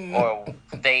fail or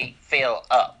they fail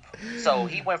up? So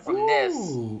he went from this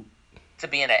Ooh. to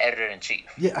being an editor in chief.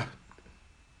 Yeah.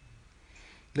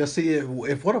 Now see,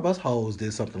 if one of us hoes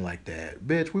did something like that,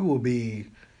 bitch, we'll be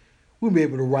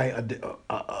able to write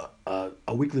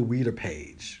a weekly reader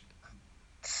page.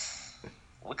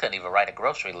 We couldn't even write a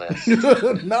grocery list.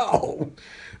 No.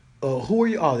 Who are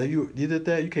you? Oh, you did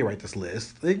that. You can't write this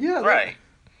list. Yeah. Right.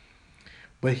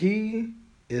 But he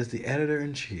is the editor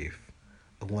in chief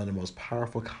of one of the most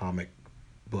powerful comic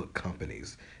book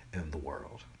companies in the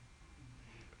world,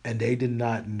 and they did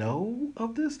not know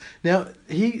of this. Now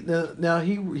he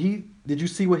did you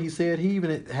see what he said? He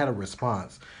even had a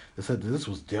response that said that this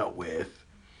was dealt with.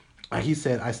 He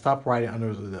said, "I stopped writing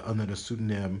under the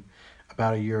pseudonym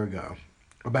about a year ago.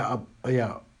 About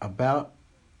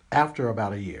after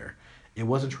about a year. It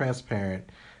wasn't transparent,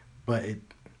 but it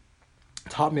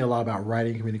taught me a lot about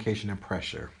writing, communication, and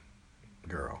pressure,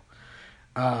 girl.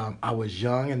 I was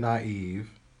young and naive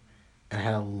and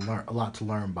had a lot to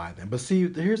learn by then. But see,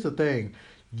 here's the thing.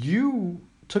 You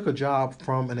took a job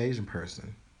from an Asian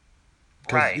person.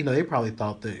 Because, Right. they probably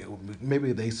thought that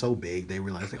maybe they so big, they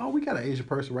realized, like, oh, we got an Asian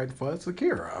person writing for us,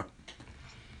 Akira.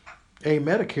 Ain't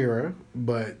met Akira,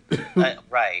 but...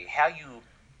 Right. How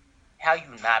you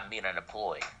not meet an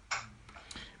employee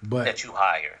but, that you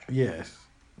hired? yes.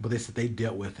 But they said they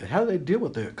dealt with it. How did they deal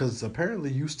with it? Because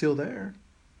apparently you still there.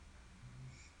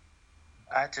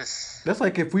 I just That's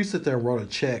like if we sit there and wrote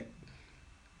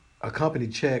a company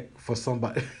check for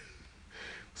somebody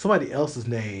else's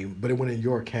name, but it went in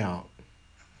your account,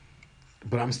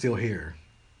 but I'm still here.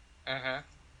 hmm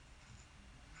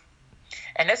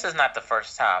And this is not the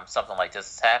first time something like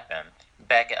this has happened.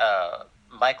 Back,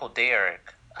 Michael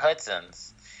Derrick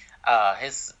Hudson's,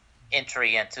 his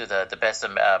entry into the best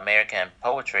American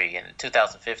poetry in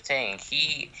 2015,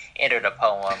 he entered a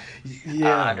poem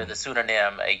Yeah, under the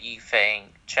pseudonym Yi Feng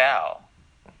Chao.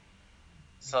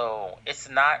 So it's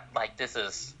not like this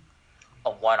is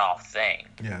a one-off thing,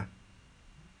 yeah.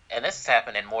 and this has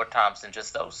happened in more times than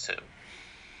just those two.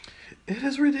 It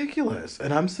is ridiculous,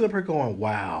 and I'm sitting up here going,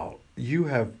 "Wow, you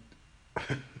have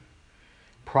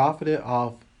profited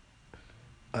off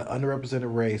an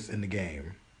underrepresented race in the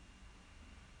game.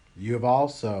 You have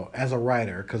also, as a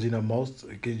writer, because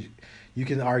cause you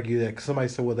can argue that somebody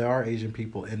said, well, there are Asian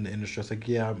people in the industry. It's like,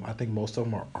 yeah, I think most of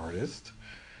them are artists.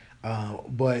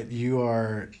 But you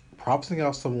are profiting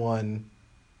off someone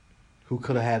who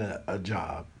could have had a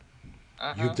job.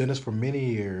 You've Uh-huh. done this for many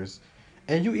years,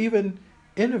 and you even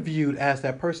interviewed as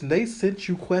that person. They sent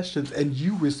you questions, and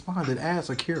you responded as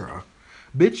Akira.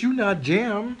 Bitch, you not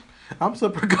Jam. I'm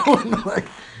super going like,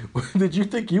 did you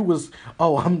think you was?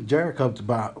 Oh, I'm Jericho,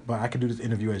 but I can do this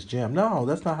interview as Jam. No,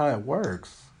 that's not how it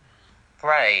works.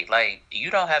 Right. Like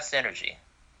you don't have synergy.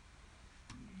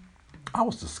 I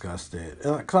was disgusted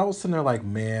because I was sitting there like,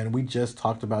 man, we just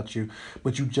talked about you,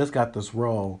 but you just got this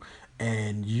role,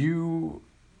 and you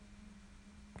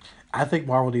I think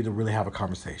Marvel need to really have a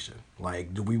conversation.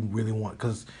 Like, do we really want?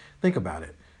 Because think about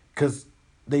it. Because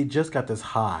they just got this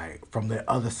high from the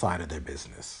other side of their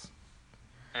business,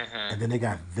 Mm-hmm. and then they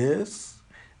got this.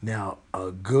 Now,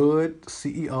 a good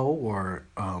CEO or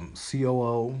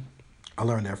COO, I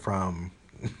learned that from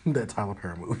that Tyler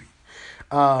Perry movie.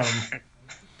 Um,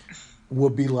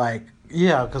 would be like,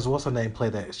 yeah, because what's her name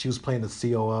played that? She was playing the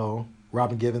COO,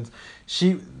 Robin Givens.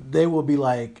 They will be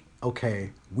like, okay,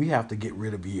 we have to get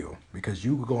rid of you because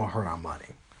you gonna hurt our money.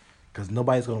 Because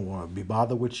nobody's gonna want to be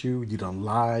bothered with you. You don't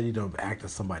lie. You don't act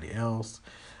as somebody else.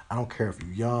 I don't care if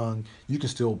you're young. He can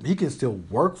still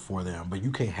work for them, but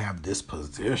you can't have this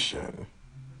position.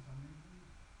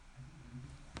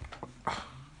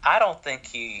 I don't think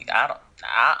he. I don't.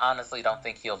 I honestly don't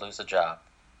think he'll lose a job.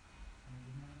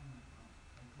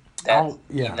 That's Oh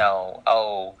yeah,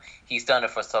 oh, he's done it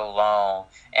for so long,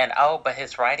 and oh, but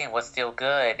his writing was still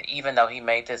good, even though he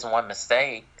made this one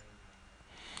mistake.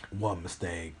 one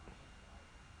mistake.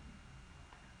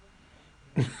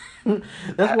 I,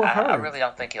 That's what I hurts. really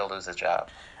don't think he'll lose his job.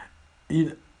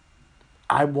 You,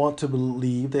 I want to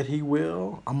believe that he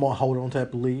will. I'm gonna hold on to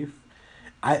that belief.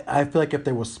 I feel like if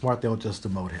they were smart, they'll just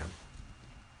demote him.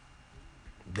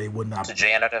 They would not. To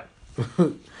janitor.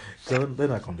 So they're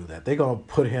not gonna do that. They're gonna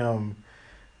put him.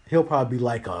 He'll probably be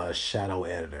like a shadow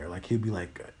editor. Like he'll be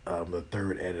like the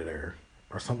third editor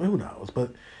or something. Who knows? But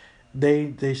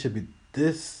they should be.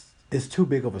 This is too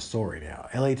big of a story now.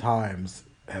 L.A. Times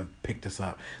have picked this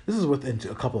up. This is within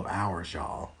a couple of hours,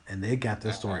 y'all, and they got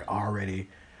this story Hmm. already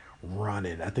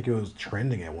running. I think it was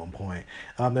trending at one point.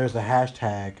 There's a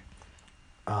hashtag.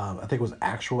 I think it was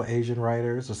actual Asian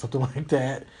writers or something like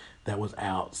that that was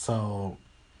out. So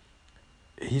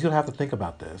he's gonna have to think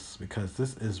about this because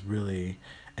this is really.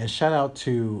 And shout out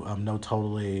to No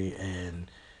Totally and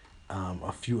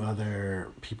a few other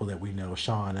people that we know,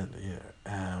 Sean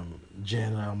and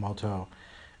Jen Moto.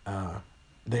 Uh,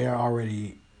 they are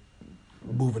already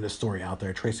moving the story out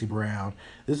there. Tracy Brown,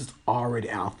 this is already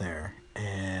out there,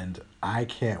 and I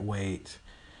can't wait.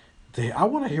 I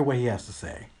want to hear what he has to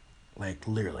say. Like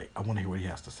literally, I want to hear what he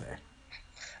has to say.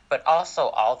 But also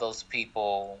all those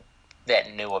people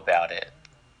that knew about it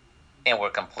and were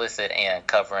complicit in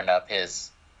covering up his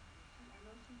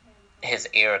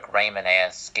Eric Raymond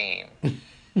ass scheme.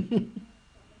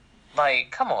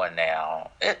 Like, come on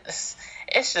now.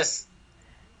 It's just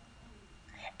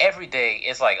every day.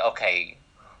 It's like, okay,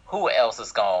 who else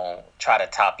is gonna try to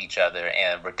top each other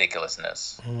in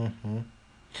ridiculousness? Hmm.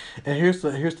 And here's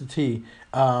the tea.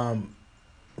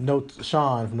 No,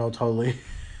 Sean from No Totally,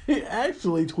 he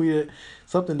actually tweeted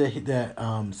something that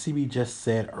CB just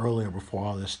said earlier before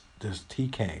all this tea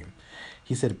came.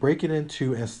 He said breaking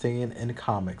into and staying in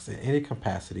comics in any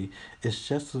capacity is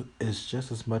just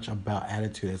as much about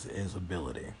attitude as it is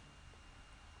ability.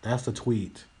 That's the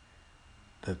tweet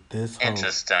that this host.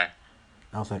 Interesting,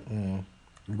 I was like,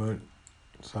 but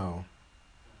so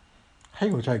how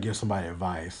you gonna try to give somebody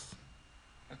advice?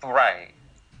 right?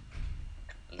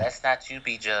 Let's not you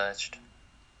be judged.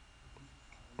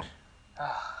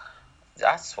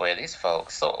 I swear, these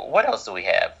folks. So, what else do we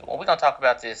have? Well, we're gonna talk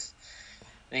about these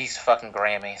fucking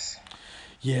Grammys.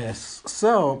 Yes.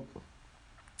 So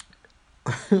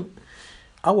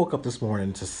I woke up this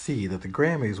morning to see that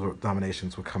the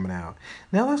nominations were coming out.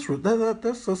 Now let's go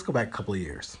back a couple of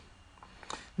years.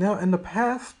 Now in the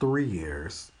past 3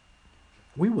 years,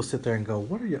 we will sit there and go,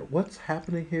 what's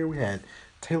happening here? We had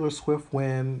Taylor Swift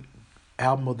win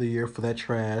album of the year for that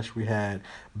trash. We had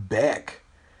Beck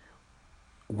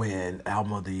win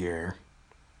album of the year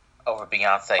Over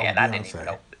Beyonce, over and I didn't even Beyonce.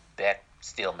 know Beck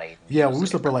still made Yeah, we were sitting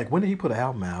music. there like, when did he put an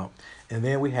album out? And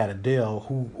then we had Adele,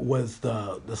 who was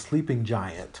the sleeping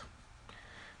giant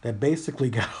that basically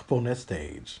got up on that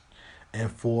stage,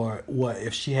 and for what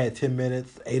if she had 10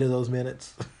 minutes, 8 of those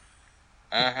minutes,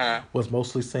 Mm-hmm. was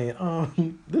mostly saying,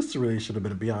 this really should have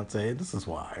been a Beyonce. This is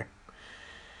why.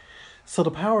 So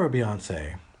the power of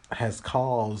Beyonce has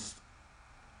caused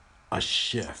a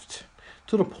shift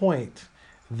to the point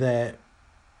that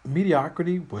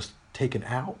mediocrity was taken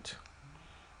out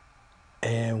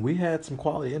and we had some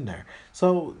quality in there.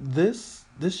 So this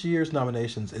year's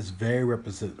nominations is very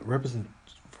representative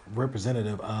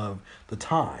of the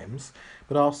times,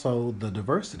 but also the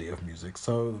diversity of music.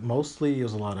 So mostly it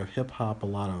was a lot of hip hop, a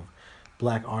lot of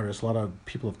black artists, a lot of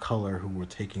people of color who were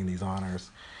taking these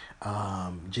honors.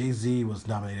 Jay Z was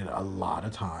nominated a lot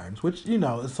of times, which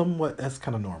is somewhat that's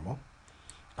kind of normal,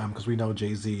 because we know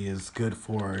Jay Z is good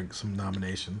for some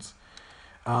nominations.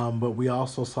 But we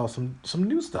also saw some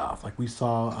new stuff. Like we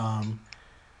saw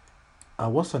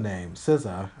what's her name?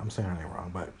 SZA. I'm saying her name wrong,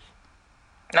 but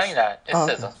No, you're not. It's oh,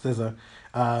 okay, SZA.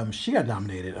 SZA. She got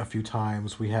nominated a few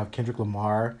times. We have Kendrick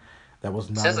Lamar that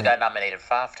was SZA nominated got nominated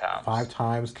 5 5 times.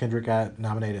 times. Kendrick got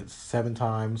nominated 7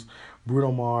 times.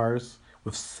 Bruno Mars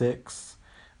with 6.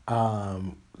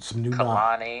 Some new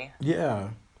Kalani, yeah.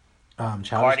 Childish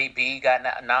Cardi B got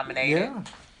nominated. yeah.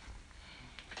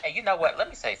 And you know what? Let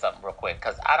me say something real quick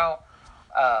because I don't.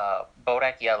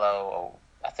 Bodak Yellow, or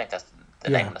I think that's the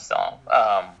name Yeah. of the song.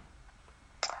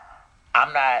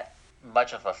 I'm not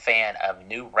much of a fan of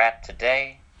new rap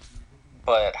today,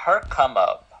 but her come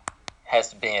up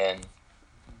has been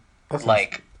That's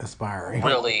like inspiring.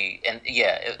 really and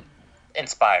yeah,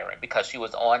 inspiring because she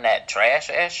was on that trash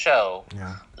ass show,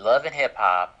 Yeah. Love and Hip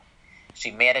Hop.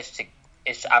 She managed to.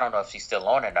 I don't know if she's still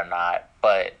on it or not,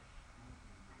 but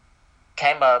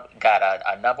came up, got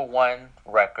a number one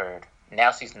record.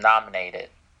 Now she's nominated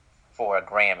for a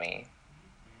Grammy.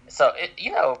 So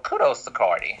kudos to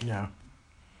Cardi. Yeah.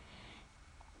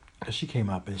 'Cause she came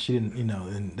up and she didn't,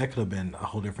 and that could have been a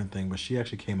whole different thing, but she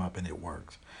actually came up and it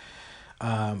worked.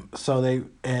 So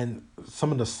and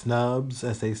some of the snubs,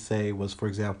 as they say, was, for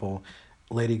example,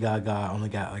 Lady Gaga only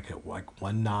got like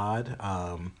one nod.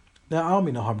 Now I don't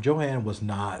mean no harm. Joanne was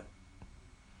not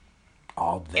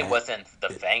all It that. wasn't the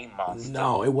Fame Monster.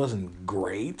 No, it wasn't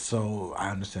great. So I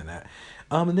understand that.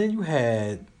 And then you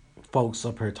had folks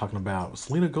up here talking about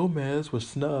Selena Gomez was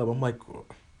snub. I'm like,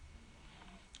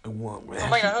 well, I'm has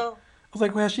like, she? I oh, was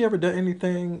like, well, has she ever done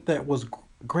anything that was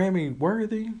Grammy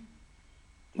worthy?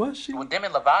 Was well, she? Demi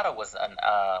Lovato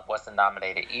wasn't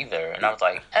nominated either, and I was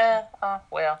like,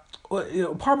 well,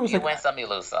 Well, part of me was you like, win some, you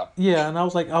lose some. yeah, and I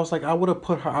was like, I would have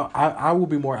put her. I would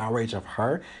be more outraged of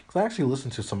her because I actually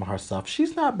listened to some of her stuff.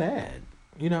 She's not bad,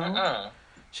 you know. Mm-mm.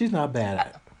 She's not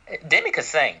bad. Demi could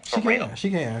sing She for real. can. She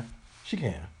can. She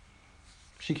can.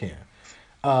 She can.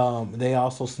 They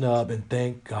also snub and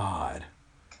thank God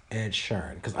Ed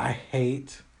Sheeran because I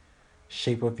hate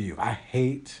Shape of You. I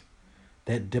hate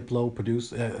that Diplo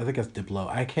produced. I think it's Diplo.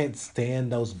 I can't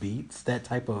stand those beats. That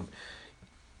type of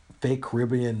fake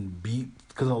Caribbean beat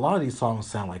because a lot of these songs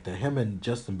sound like that. Him and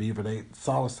Justin Bieber, they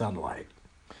songs sound alike,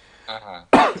 Hmm.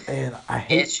 and I Ed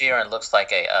hate Sheeran looks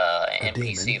like a an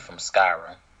NPC demon. from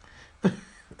Skyrim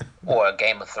or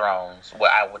Game of Thrones,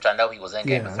 which I know he was in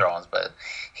Game of Yeah, Thrones, but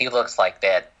he looks like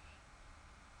that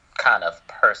kind of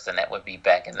person that would be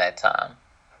back in that time.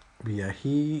 but yeah,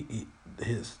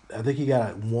 his I think he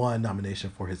got one nomination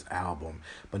for his album,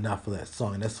 but not for that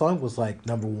song. And that song was like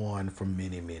number one for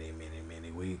many, many, many,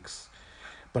 many weeks.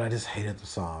 But I just hated the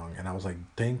song, and I was like,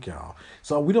 "Thank y'all."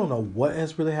 So we don't know what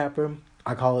has really happened.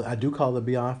 I do call it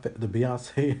the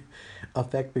Beyonce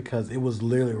effect because it was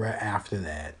literally right after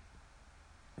that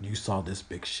you saw this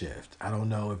big shift. I don't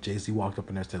know if Jay Z walked up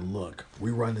in there and said, "Look, we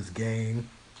run this game,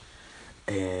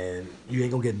 and you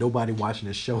ain't gonna get nobody watching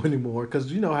this show anymore."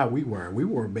 Because you know how we were. We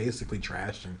were basically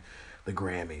trashing the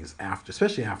Grammys after,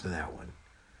 especially after that one.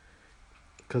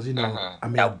 Because I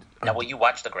mean, Now, will you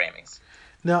watch the Grammys?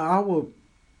 now I will.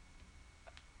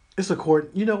 It's a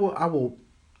court. You know what? I will.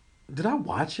 Did I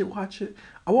watch it? Watch it?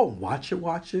 I won't watch it.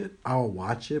 Watch it. I'll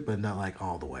watch it, but not like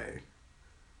all the way.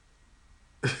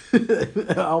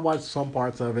 I'll watch some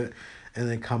parts of it, and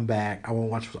then come back. I won't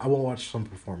watch. I won't watch some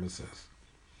performances.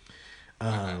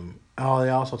 Hmm. Oh, they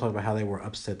also talked about how they were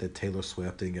upset that Taylor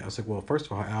Swift didn't get. I was like, well, first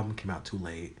of all, her album came out too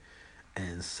late,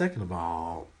 and second of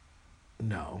all,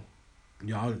 no,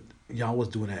 y'all y'all was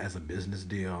doing that as a business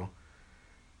deal.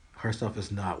 Her stuff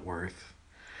is not worth.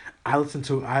 I listened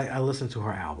to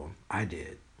her album. I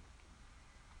did,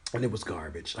 and it was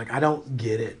garbage. Like I don't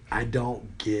get it. I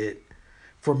don't get.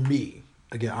 For me,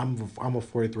 again, I'm a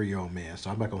 43-year-old man, so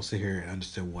I'm not gonna sit here and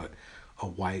understand what a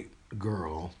white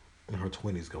girl in her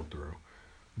 20s go through.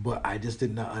 But I just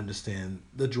did not understand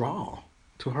the draw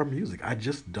to her music. I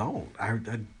just don't.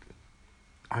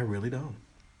 I really don't.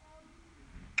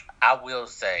 I will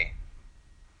say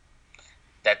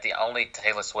that the only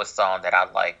Taylor Swift song that I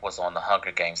like was on the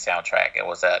Hunger Games soundtrack. It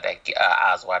was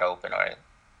Eyes Wide Open or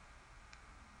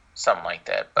something like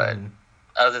that. But Hmm.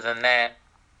 other than that,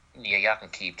 yeah, y'all can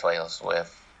keep Taylor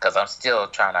Swift because I'm still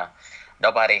trying to.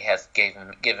 Nobody has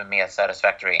given me a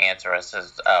satisfactory answer as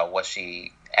to what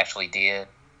she actually did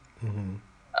Hmm.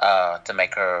 to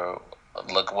make her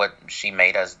look what she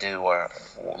made us do, or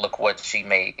look what she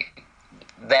made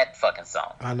that fucking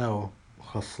song. I know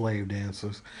her slave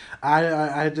dancers.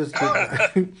 I just did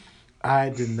not. I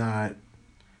did not.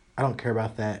 I don't care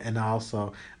about that. And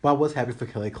also, but I was happy for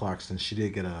Kelly Clarkson. She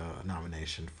did get a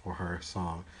nomination for her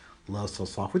song "Love So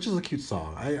Soft," which is a cute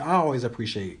song. I always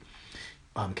appreciate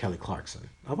Kelly Clarkson.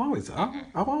 I've always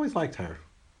liked her.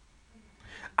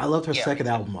 I loved her Yeah, me second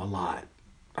too. album a lot.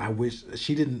 I wish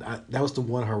she didn't. That was the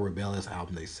one her rebellious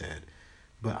album they said,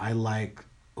 but I like.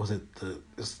 Was it the?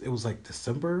 It was like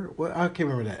December. What I can't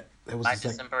remember that. It was My just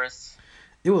like Decemberists.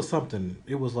 it was something.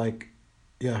 It was like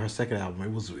yeah, her second album.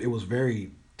 It was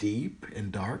very deep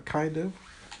and dark kind of,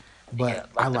 Yeah, but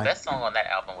I like the like. best song on that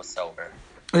album was Sober.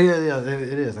 Oh yeah, yeah,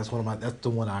 it is. That's one of my. That's the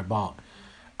one I bought.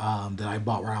 That I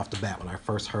bought right off the bat when I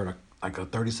first heard like a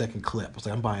 30-second clip. I was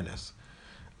like, I'm buying this.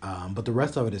 But the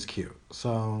rest of it is cute.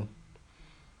 So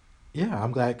yeah,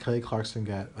 I'm glad Kelly Clarkson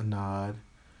got a nod.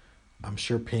 I'm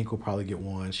sure Pink will probably get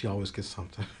one. She always gets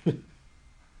something.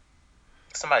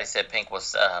 Somebody said Pink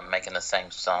was making the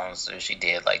same songs that she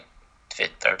did like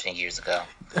 13 years ago.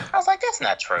 I was like, that's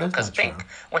not true. That's Because not true. Pink,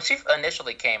 when she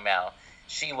initially came out,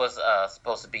 she was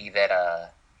supposed to be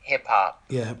that hip hop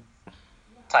Yeah,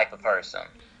 type of person.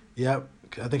 yep.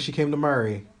 I think she came to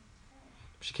Murray.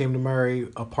 She came to Murray,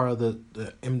 a part of the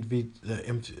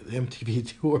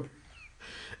MTV tour,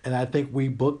 and I think we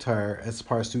booked her as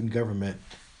part of student government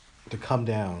to come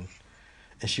down,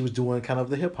 and she was doing kind of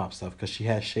the hip hop stuff because she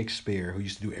had Shakespeare, who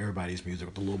used to do everybody's music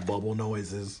with the little bubble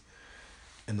noises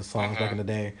in the songs back in Hmm. the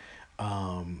day,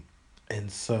 um,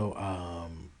 and so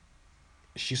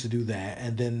she used to do that,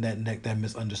 and then that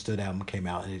misunderstood album came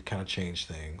out, and it kind of changed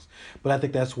things. But I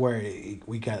think that's where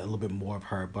we got a little bit more of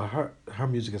her. But her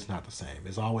music is not the same.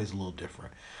 It's always a little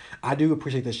different. I do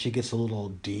appreciate that she gets a little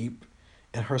deep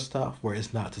in her stuff, where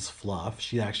it's not just fluff.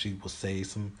 She actually will say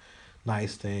some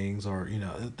nice things, or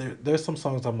there's some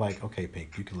songs I'm like, okay,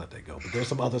 Pink, you can let that go. But there's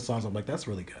some other songs I'm like, that's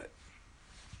really good.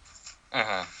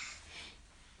 Hmm.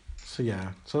 So yeah, Yeah,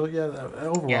 so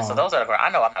overall, those are the. I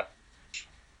know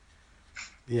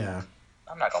yeah.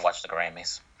 I'm not gonna watch the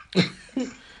Grammys.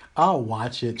 I'll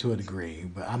watch it to a degree,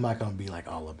 but I'm not gonna be like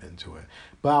all up into it.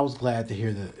 But I was glad to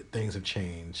hear that things have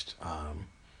changed. And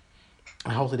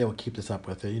hopefully they will keep this up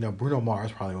with it. Bruno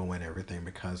Mars probably won't win everything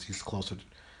because he's closer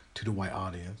to the white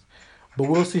audience. But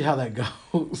we'll see how that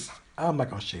goes. I'm not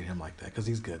gonna shade him like that because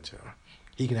he's good too.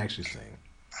 He can actually sing.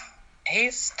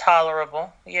 He's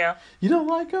tolerable. Yeah. You don't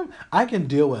like him? I can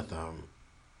deal with him.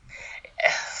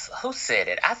 Who said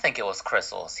it? I think it was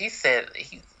Crystals. He said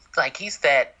he's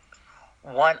that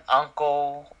one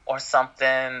uncle or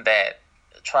something that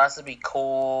tries to be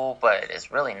cool but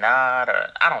is really not, or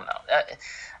I don't know.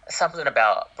 Something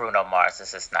about Bruno Mars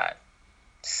is just not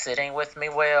sitting with me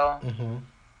well. Hmm.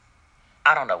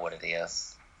 I don't know what it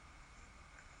is,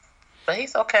 but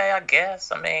he's okay, I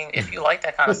guess. I mean, if you like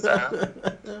that kind of stuff.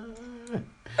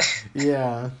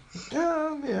 Yeah.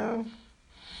 Yeah.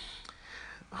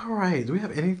 All right. Do we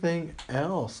have anything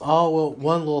else? Oh well,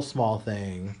 one little small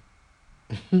thing.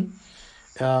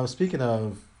 Speaking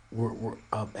of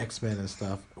X Men and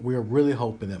stuff, we're really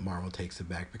hoping that Marvel takes it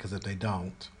back because if they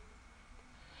don't,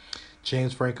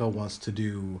 James Franco wants to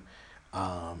do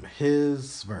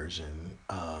his version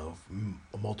of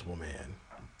Multiple Man,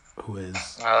 who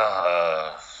is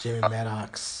Uh, Jamie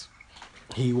Maddox.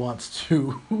 He wants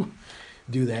to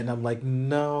do that, and I'm like,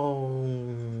 no,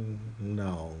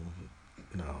 no,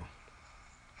 no.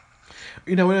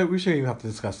 We shouldn't even have to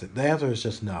discuss it. The answer is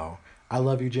just no. I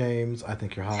love you, James. I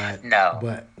think you're hot, no,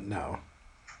 but no,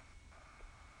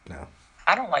 no.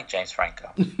 I don't like James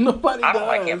Franco. Nobody I don't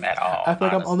like does. him at I all, feel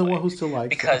like I'm the only one honestly. who still likes him.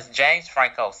 Because James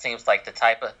Franco seems like the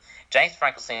type of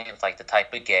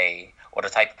gay or the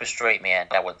type of straight man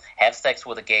that would have sex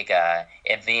with a gay guy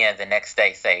and then the next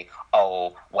day say,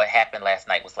 "Oh, what happened last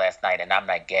night was last night, and I'm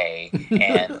not gay."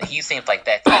 And he seems like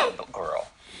that type of girl,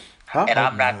 I and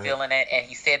hope I'm not not. feeling it. And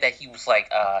he said that he was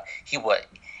like,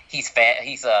 he's fat,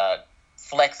 he's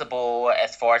flexible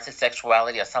as far as his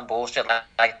sexuality or some bullshit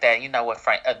like that. You know what,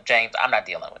 James? I'm not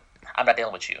dealing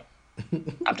with you.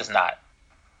 I'm just not.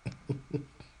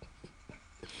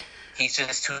 He's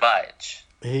just too much.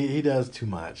 He does too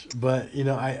much, but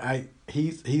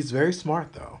he's very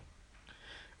smart though.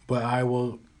 But I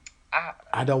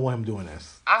I don't want him doing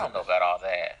this. I don't know about all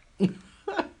that.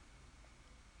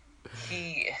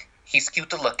 he's cute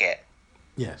to look at.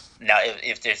 Yes. Now,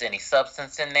 if there's any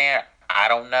substance in there, I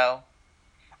don't know.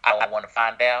 I want to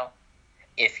find out.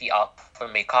 If he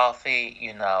offered me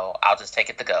coffee, I'll just take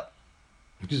it to go.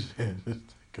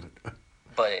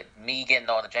 But me getting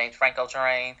on the James Franco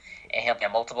train and him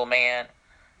being multiple man,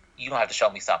 you don't have to show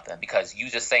me something because you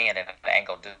just saying it ain't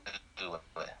gonna do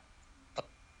it.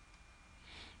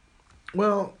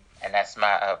 Well, and that's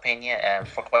my opinion. And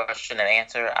for question and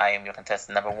answer, I am your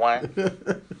contestant number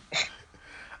 1.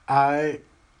 I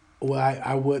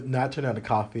would not turn down the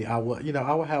coffee. I would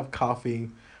have coffee.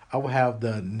 I would have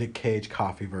the Nick Cage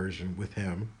coffee version with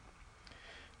him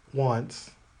once.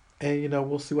 And,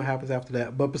 we'll see what happens after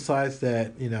that. But besides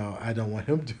that, I don't want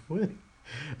him doing.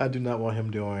 I do not want him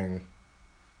doing.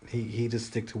 He just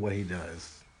stick to what he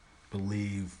does. But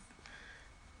leave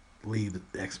the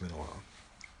X-Men alone.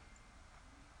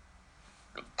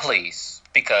 Please,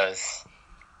 because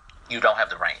you don't have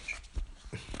the range.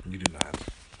 You do not.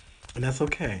 And that's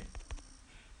okay.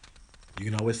 You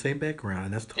can always say background,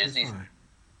 and that's totally fine.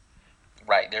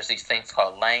 Right. There's these things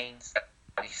called lanes that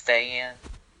you stay in,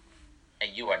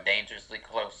 and you are dangerously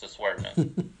close to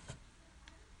swerving.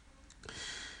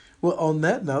 Well, on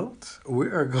that note, we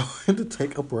are going to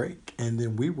take a break, and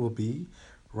then we will be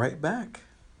right back.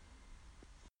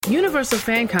 Universal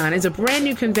FanCon is a brand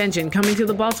new convention coming to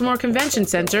the Baltimore Convention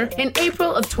Center in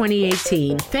April of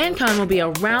 2018. FanCon will be a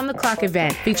round-the-clock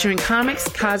event featuring comics,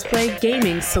 cosplay,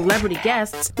 gaming, celebrity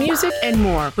guests, music, and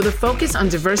more with a focus on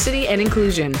diversity and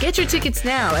inclusion. Get your tickets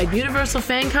now at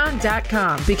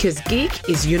universalfancon.com because geek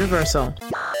is universal.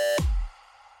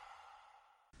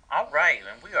 All right,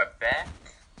 and we are back.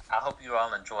 I hope you're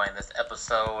all enjoying this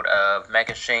episode of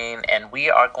Megashine, and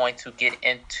we are going to get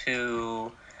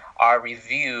into our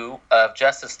review of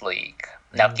Justice League.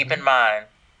 Now, keep in mind,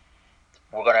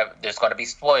 there's gonna be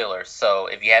spoilers. So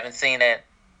if you haven't seen it,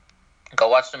 go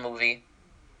watch the movie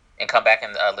and come back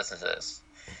and listen to this.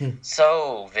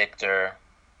 So, Victor,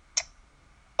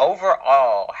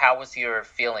 overall, how was your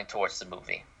feeling towards the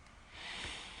movie?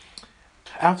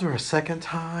 After a second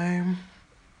time,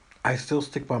 I still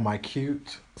stick by my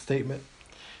cute statement.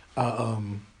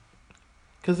 Because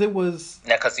it was...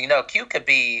 Now, because, cute could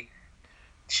be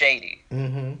shady.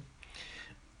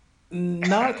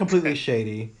 Not completely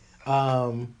shady.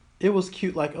 It was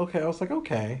cute. I was like,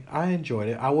 okay, I enjoyed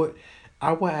it. I would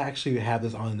actually have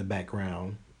this on in the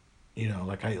background.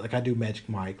 Like I do Magic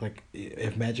Mike. Like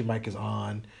if Magic Mike is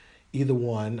on, either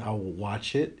one, I will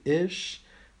watch it ish.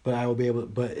 But I will be able.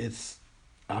 But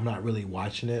I'm not really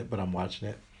watching it, but I'm watching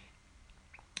it.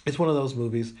 It's one of those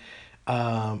movies.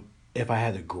 If I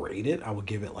had to grade it, I would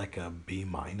give it like a B-.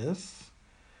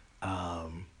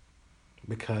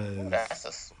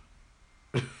 Because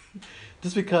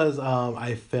just because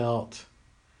I felt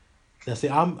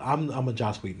I'm a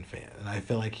Joss Whedon fan, and I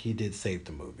feel like he did save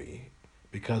the movie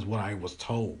because what I was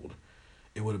told,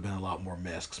 it would have been a lot more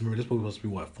mess. Because remember, this movie was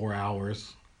supposed to be 4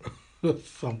 hours,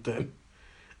 something,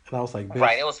 and I was like,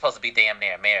 right, it was supposed to be damn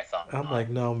near a marathon. I'm like,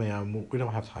 no, man, we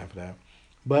don't have time for that.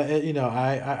 But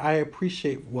I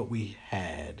appreciate what we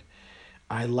had.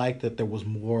 I like that there was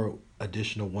more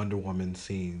additional Wonder Woman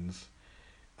scenes,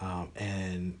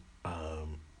 and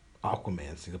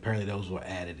Aquaman scenes. Apparently, those were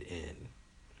added in.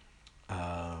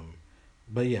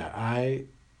 But yeah,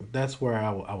 that's where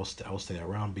I will stay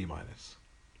around B-.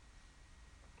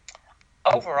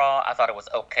 Overall, I thought it was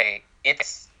okay.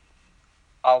 It's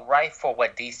all right for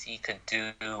what DC could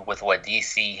do with what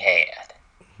DC had.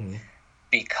 Mm-hmm.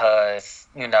 Because,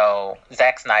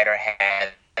 Zack Snyder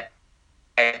had a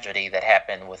tragedy that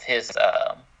happened with his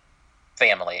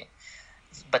family.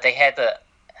 But they had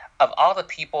of all the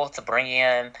people to bring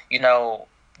in,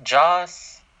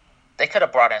 Joss, they could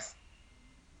have brought in,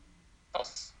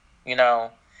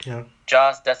 Yeah.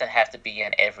 Joss doesn't have to be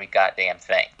in every goddamn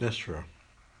thing. That's true.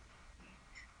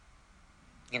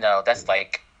 That's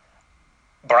like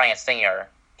Bryan Singer.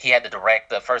 He had to direct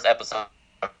the first episode.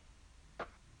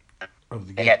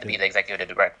 He had to be the executive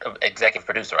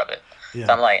producer of it. Yeah.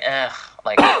 So I'm like,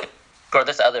 girl,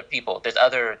 there's other people. There's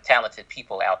other talented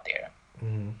people out there.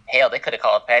 Mm-hmm. Hell, they could have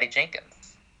called Patty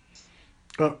Jenkins.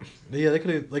 Yeah, they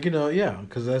could have, yeah,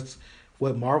 because that's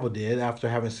what Marvel did after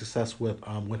having success with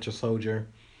Winter Soldier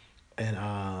and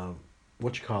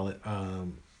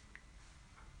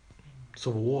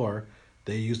Civil War.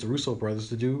 They used the Russo brothers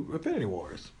to do Infinity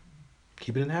Wars.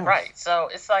 Keep it in house. Right. So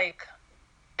it's like,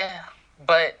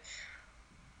 but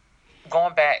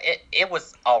going back, it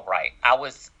was all right. I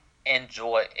was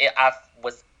enjoy it. I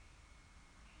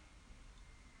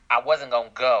wasn't gonna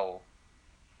go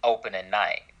opening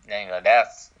night.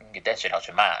 Get that shit out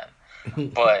your mind.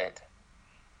 But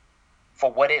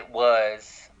for what it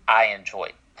was, I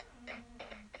enjoyed it.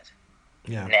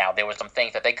 Yeah. Now there were some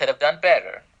things that they could have done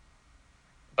better,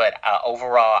 but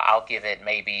overall, I'll give it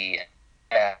maybe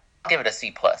I'll give it a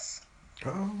C plus.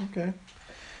 Oh, okay.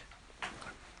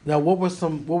 Now, what was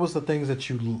the things that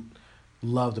you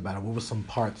loved about it? What were some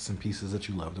parts and pieces that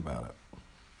you loved about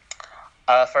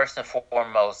First and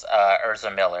foremost,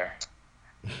 Urza Miller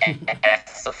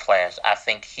as the Flash. I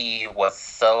think he was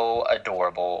so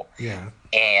adorable, it? Yeah.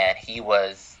 and he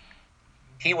was.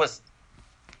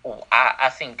 I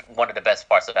think one of the best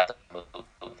parts about the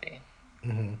movie.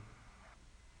 Mm-hmm.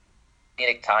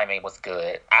 Comedic timing was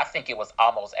good. I think it was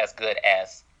almost as good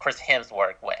as Chris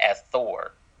Hemsworth as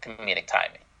Thor comedic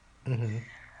timing. Mm-hmm.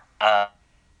 Uh,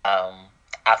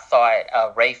 I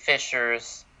thought Ray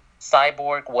Fisher's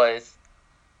Cyborg was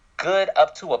good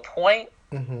up to a point.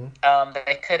 Mm-hmm.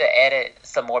 They could have added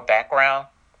some more background.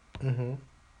 Mm-hmm.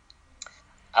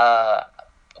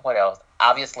 What else?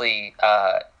 Obviously,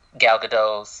 Gal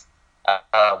Gadot's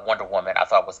Wonder Woman I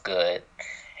thought was good.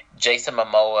 Jason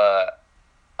Momoa,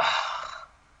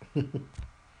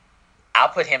 I'll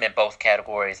put him in both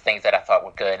categories: things that I thought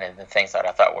were good and the things that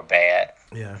I thought were bad.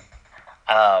 Yeah.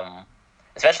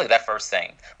 Especially that first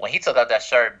thing when he took out that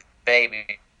shirt,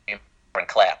 baby, and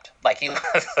clapped like he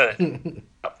was.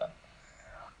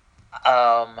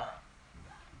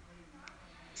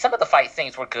 Some of the fight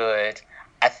scenes were good.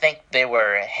 I think they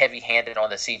were heavy-handed on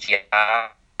the CGI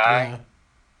Yeah.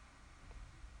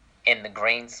 in the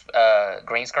green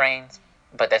screens,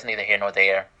 but that's neither here nor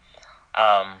there.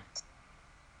 Um,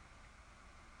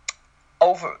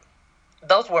 over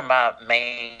those were my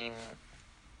main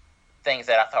things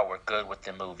that I thought were good with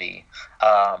the movie.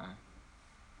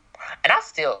 And I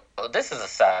still, this is a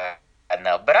side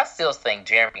note, but I still think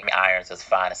Jeremy Irons is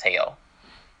fine as hell.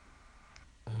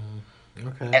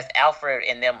 Okay. As Alfred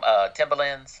in them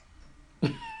Timberlands.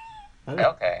 I don't-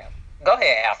 Okay. Go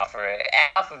ahead, Alfred.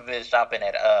 Alfred been shopping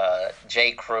at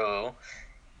J. Crew.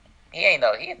 He's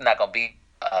not gonna be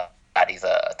body's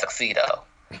tuxedo.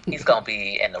 He's gonna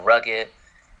be in the rugged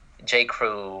J.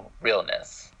 Crew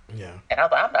realness. Yeah. And I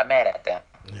was like, I'm not mad at that.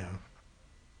 Yeah.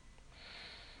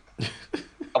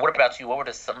 What about you? What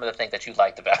were some of the things that you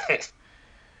liked about it?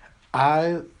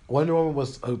 Wonder Woman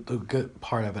was a good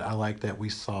part of it. I like that we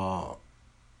saw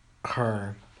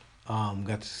her,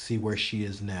 got to see where she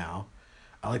is now.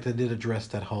 I like that it did address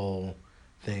that whole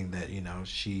thing that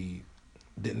she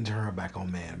didn't turn her back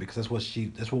on man, because that's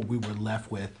what we were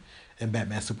left with in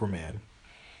Batman Superman.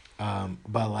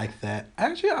 But I like that.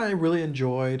 Actually, I really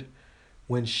enjoyed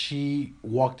when she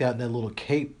walked out in that little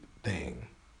cape thing,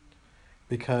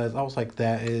 because I was like,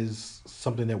 that is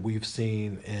something that we've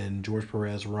seen in George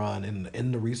Perez run,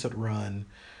 in the recent run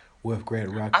with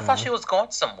Grant Rucka. I thought she was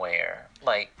going somewhere.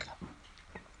 Like,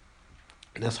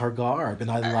 That's her garb,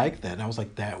 and I like that. And I was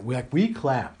like, that we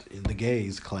clapped, and the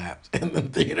gays clapped in the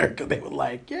theater because they were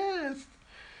like, yes,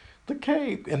 the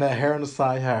cape, and that hair on the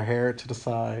side, her hair to the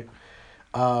side.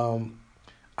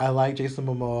 I like Jason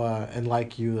Momoa, and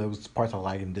like you, there was parts I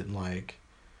liked and didn't like,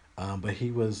 but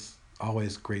he was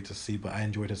always great to see. But I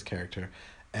enjoyed his character.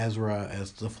 Ezra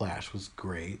as the Flash was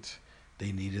great.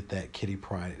 They needed that Kitty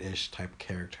Pryde-ish type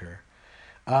character.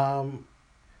 Cyborg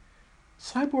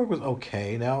was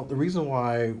okay. Now, the reason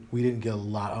why we didn't get a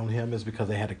lot on him is because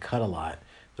they had to cut a lot.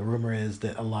 The rumor is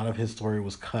that a lot of his story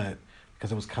was cut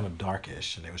because it was kind of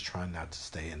darkish, and they was trying not to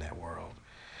stay in that world.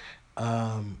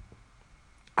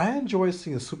 I enjoyed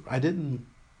seeing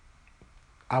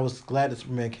I was glad that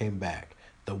Superman came back.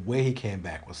 The way he came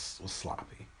back was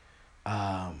sloppy.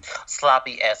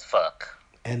 sloppy as fuck.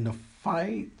 And the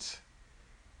fight,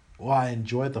 well, I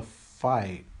enjoyed the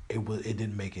fight. It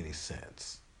didn't make any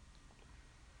sense.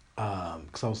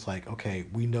 Because I was like, okay,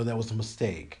 we know that was a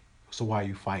mistake, so why are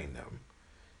you fighting them?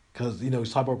 Because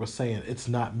Cyborg was saying it's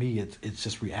not me, it's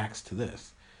just reacts to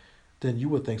this. Then you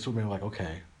would think Superman was like,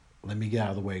 okay, let me get out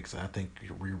of the way because I think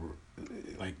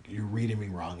you're reading me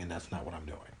wrong, and that's not what I'm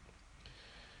doing.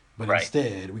 But Right.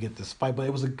 instead, we get this fight. But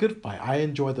it was a good fight. I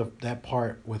enjoyed that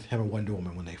part with him and Wonder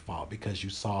Woman when they fought, because you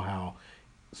saw how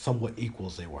somewhat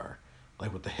equals they were.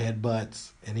 Like with the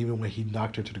headbutts, and even when he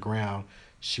knocked her to the ground,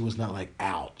 she was not like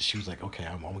out. She was like, okay,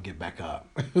 I'm gonna get back up.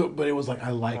 But it was like,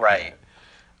 I like Right.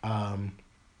 that.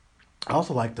 I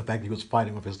also liked the fact that he was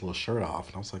fighting with his little shirt off,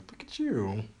 and I was like, look at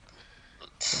you.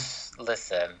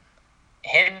 Listen,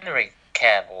 Henry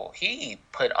Cavill, he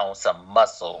put on some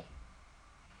muscle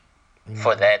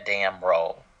for that damn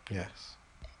role, Yes.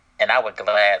 and I would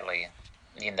gladly,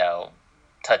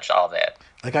 touch all that.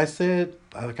 Like I said,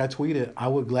 like I tweeted, I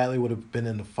would gladly would have been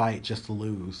in the fight just to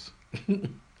lose.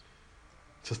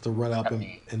 Just to run up I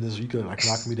mean, and this, you could like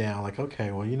knock me down. Like, okay,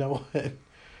 well, you know what?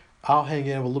 I'll hang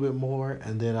in a little bit more,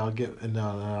 and then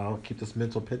I'll keep this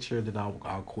mental picture, and then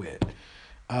I'll quit.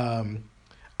 Um,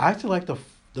 I actually like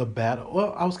the battle.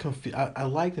 Well, I was confused. I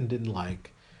liked and didn't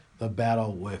like the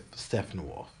battle with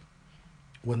Steppenwolf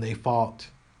when they fought,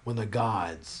 when the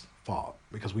gods fought,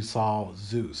 because we saw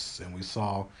Zeus and we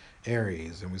saw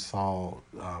Ares and we saw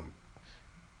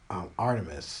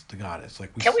Artemis, the goddess.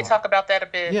 Like we Can we saw. talk about that a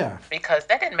bit? Yeah. Because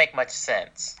that didn't make much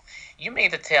sense. You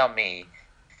mean to tell me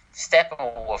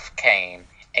Steppenwolf came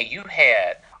and you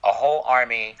had a whole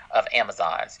army of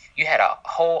Amazons. You had a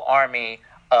whole army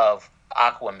of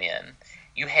Aquamen.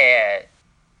 You had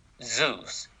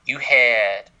Zeus. You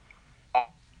had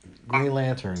Green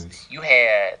Lanterns. you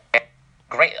had a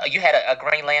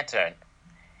Green Lantern,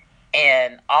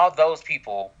 and all those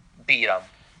people beat them.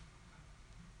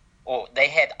 Or they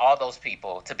had all those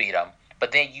people to beat them.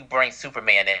 But then you bring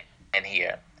Superman in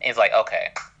here, and it's like, okay,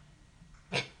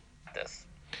 this.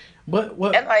 But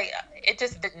what? And like, it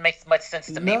just didn't make much sense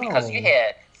to me because you No.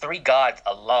 had three gods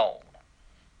alone.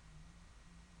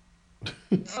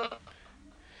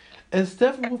 And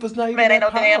Steppenwolf is not even Man, ain't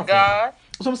that no damn powerful. god.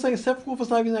 So I'm saying Steppenwolf is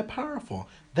not even that powerful.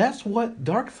 That's what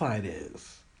Darkseid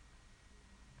is.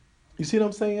 You see what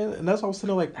I'm saying? And that's why I was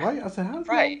sitting there like, right? I said,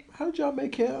 Right. how did y'all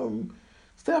make him?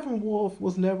 Steppenwolf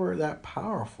was never that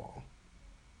powerful.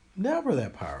 Never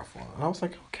that powerful. And I was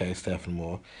like, okay,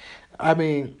 Steppenwolf. I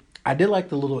mean, I did like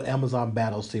the little Amazon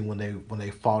battle scene when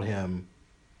they fought him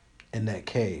in that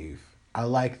cave. I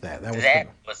like that. That was That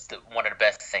kinda, was one of the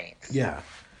best scenes. yeah.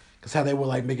 Because how they were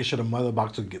like making sure the mother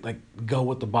box would go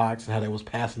with the box, and how they was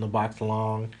passing the box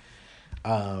along.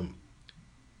 Um,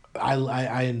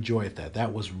 I enjoyed that.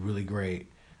 That was really great.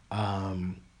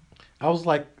 Um, I was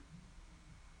like,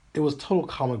 it was total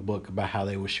comic book about how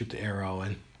they would shoot the arrow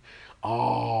and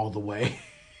all the way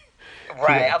to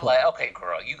Right. that I'm point. like, okay,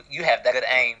 girl, you have that good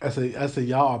aim. I said,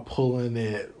 y'all are pulling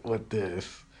it with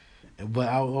this, but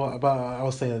I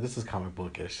was saying that this is comic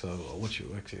bookish. So what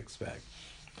you expect?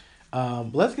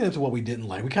 Let's get into what we didn't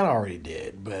like. We kind of already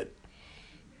did, but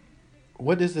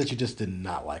what is it that you just did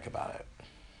not like about it?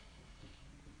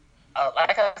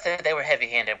 Like I said, they were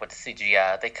heavy-handed with the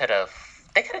CGI. They could have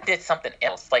did something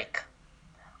else. Like,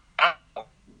 I,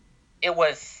 it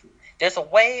was. There's a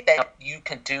way that you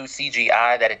can do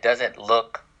CGI that it doesn't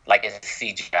look like it's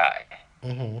CGI.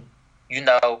 Mm-hmm. You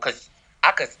know, because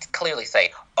I could clearly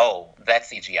say, "Oh, that's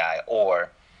CGI," or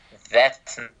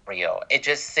 "That's not real." It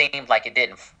just seemed like it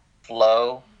didn't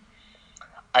flow.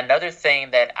 Another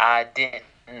thing that I didn't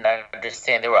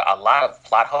understand, there were a lot of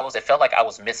plot holes. It felt like I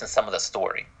was missing some of the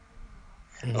story.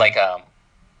 Mm-hmm. Like,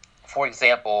 for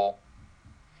example,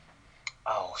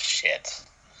 oh shit,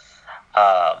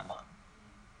 um,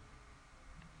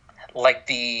 like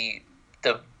the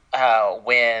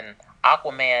when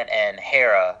Aquaman and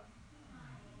Hera,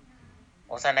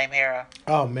 what's her name, Hera?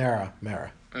 Oh, Mara.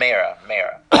 Mara.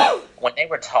 When they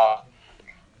were talking,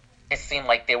 it seemed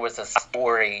like there was a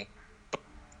story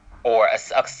or a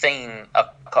scene, a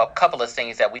couple of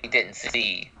scenes that we didn't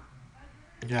see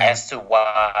Yeah, as to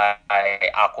why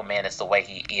Aquaman is the way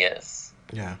he is.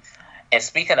 yeah, And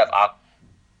speaking of Aquaman,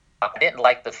 I didn't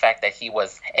like the fact that he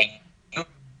was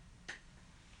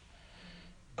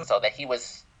that he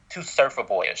was too surfer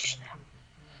boyish.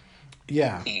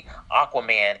 yeah,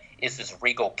 Aquaman is this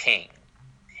regal king,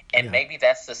 and yeah. maybe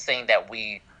that's the scene that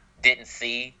we didn't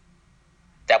see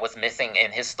that was missing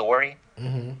in his story.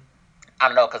 Mm-hmm. I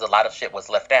don't know, because a lot of shit was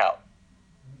left out.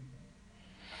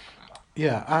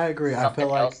 Yeah, I agree. I Something feel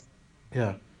like, else.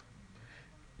 yeah.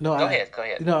 No, Go ahead. Go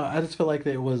ahead. I just feel like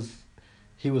he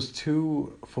was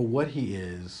too, for what he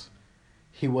is,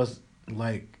 he was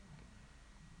like,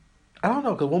 I don't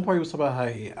know, because one part he was talking about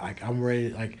how like, I'm ready,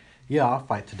 like, yeah, I'll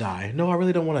fight to die. No, I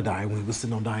really don't want to die when he was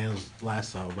sitting on Diana's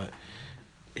lasso, but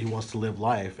he wants to live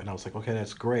life. And I was like, okay,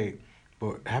 that's great.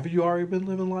 But have you already been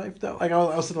living life though? Like, I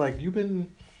was sitting like, you've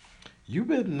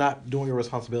been not doing your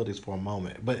responsibilities for a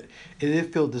moment. But it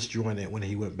did feel disjointed when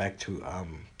he went back to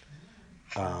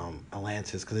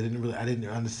Atlantis, because I didn't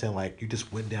understand, like, you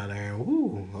just went down there and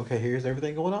ooh, okay, here's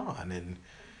everything going on, and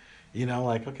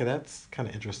like, okay, that's kind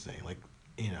of interesting, like,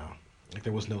 like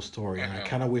there was no story. And I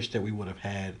kind of wish that we would have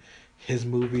had his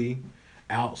movie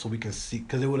out so we can see,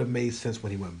 because it would have made sense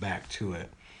when he went back to it,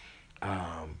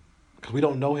 because we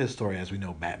don't know his story as we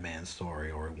know Batman's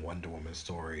story or Wonder Woman's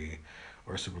story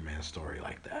or Superman's story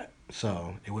like that.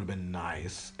 So it would have been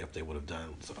nice if they would have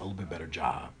done a little bit better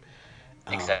job.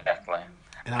 Exactly.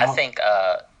 And I think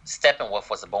Steppenwolf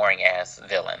was a boring ass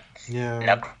villain. Yeah.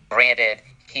 Now, granted,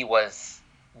 he was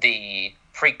the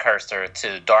precursor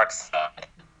to Darkseid,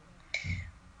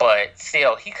 but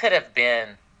still, he could have been.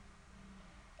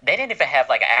 They didn't even have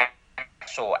like an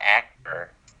actual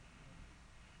actor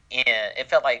and it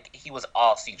felt like he was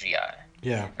all CGI.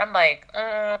 Yeah. And I'm like,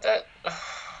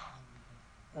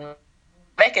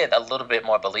 make it a little bit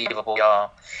more believable,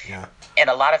 y'all. Yeah. And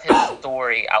a lot of his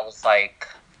story, I was like,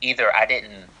 either I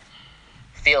didn't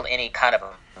feel any kind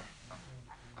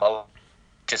of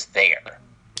just there.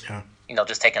 Yeah. You know,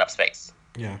 just taking up space.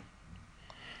 Yeah.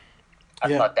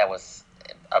 I thought that was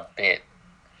a bit.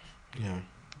 Yeah.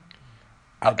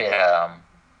 A bit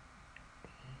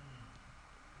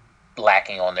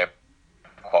lacking on their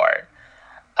part.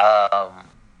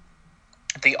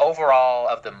 The overall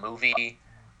of the movie,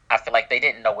 I feel like they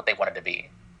didn't know what they wanted to be.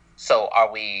 So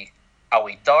are we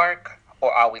dark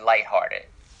or are we lighthearted?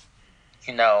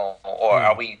 You know, or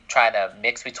are we trying to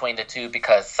mix between the two?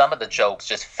 Because some of the jokes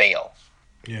just fail.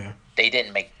 Yeah. They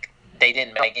didn't make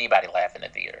anybody laugh in the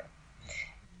theater.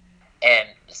 And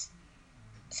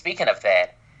speaking of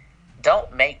that,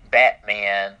 don't make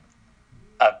Batman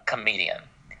a comedian.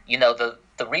 You know, the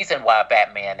reason why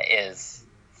Batman is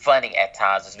funny at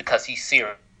times is because he's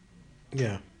serious.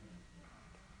 Yeah.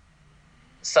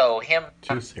 So him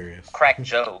Too serious. crack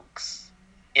jokes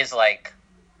is like,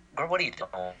 girl, what are you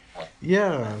doing?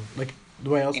 Yeah. Like the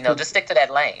way else. You know, just stick to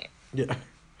that lane. Yeah.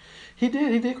 He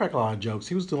did crack a lot of jokes.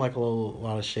 He was doing like a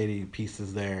lot of shady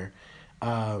pieces there.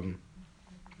 I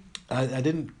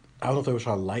don't know if they were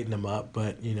trying to lighten him up,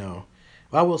 but you know,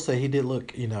 I will say he did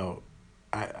look, you know,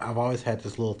 I've always had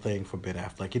this little thing for Ben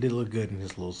Affleck. He did look good in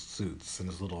his little suits and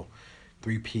his little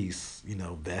 3-piece, you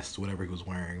know, vest, whatever he was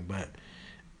wearing. But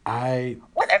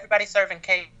What, everybody serving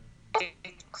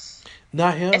cakes?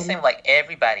 Not him. It seemed like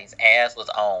everybody's ass was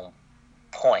on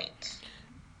point.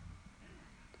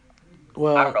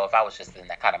 Well, I don't know if I was just in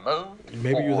that kind of mood.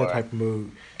 Maybe you was that or type of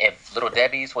mood. If Little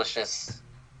Debbie's was just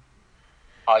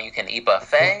all you can eat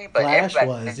buffet, but Flash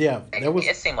everybody, was, yeah.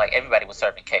 it seemed like everybody was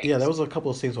serving cakes. Yeah, there was a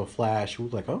couple of scenes with Flash who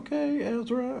was like, "Okay,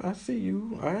 Ezra, I see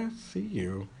you.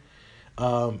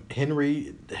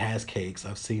 Henry has cakes.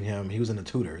 I've seen him. He was in the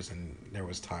Tudors, and there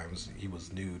was times he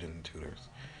was nude in the Tudors,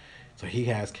 so he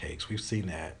has cakes. We've seen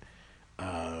that.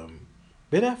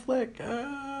 Ben Affleck.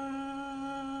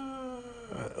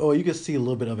 You can see a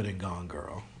little bit of it in Gone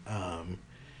Girl.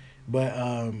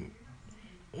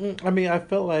 I mean, I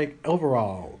felt like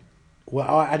overall,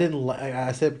 well, I didn't like.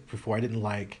 I said before, I didn't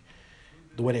like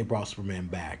the way they brought Superman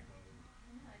back.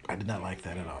 I did not like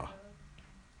that at all.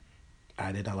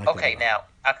 I did not like. Okay, now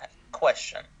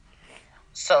question.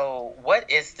 So,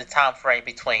 what is the time frame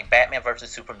between Batman versus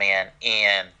Superman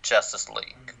and Justice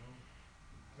League,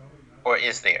 or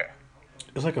is there?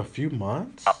 It's like a few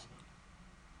months.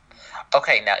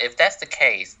 Okay, now if that's the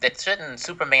case, then shouldn't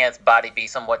Superman's body be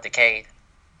somewhat decayed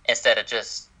instead of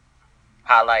just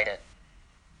highlighted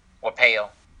or pale?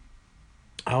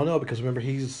 I don't know, because remember,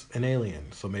 he's an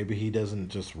alien, so maybe he doesn't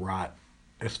just rot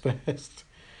as fast.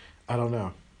 I don't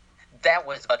know. That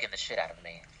was bugging the shit out of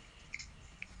me.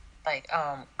 Like,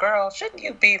 girl, shouldn't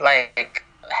you be like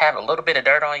have a little bit of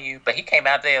dirt on you? But he came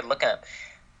out there looking,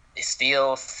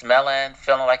 still smelling,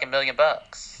 feeling like $1 million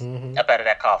up out of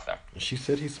that coffin. She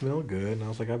said he smelled good, and I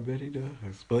was like, I bet he does.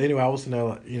 But anyway, I was in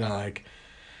there, you know, like,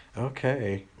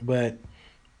 okay, but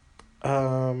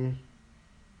I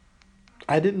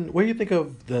didn't. What do you think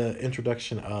of the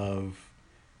introduction of,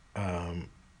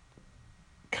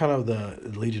 kind of the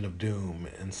Legion of Doom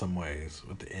in some ways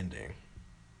with the ending?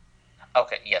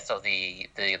 Okay, yeah. So the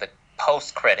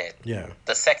post credit,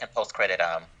 the second post credit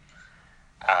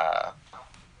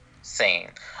scene.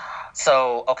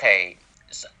 So okay,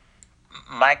 so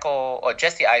Michael or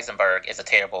Jesse Eisenberg is a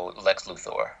terrible Lex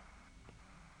Luthor.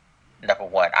 Number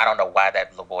one, I don't know why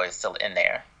that little boy is still in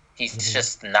there. He's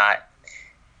just not.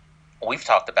 We've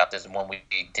talked about this when we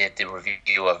did the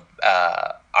review of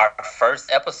our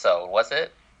first episode. Was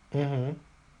it? Mm-hmm.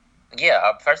 Yeah,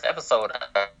 our first episode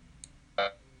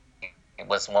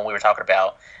was when we were talking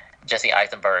about Jesse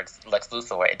Eisenberg's Lex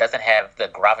Luthor. It doesn't have the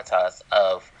gravitas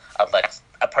of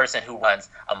a person who runs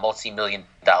a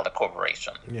multi-million-dollar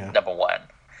corporation. Yeah. Number one.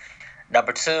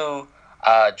 Number two,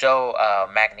 Joe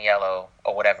Manganiello,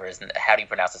 or whatever is, how do you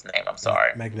pronounce his name? I'm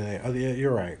sorry. Manganiello. Oh, yeah,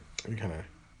 you're right. You kind of.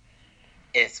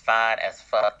 It's fine as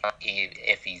fuck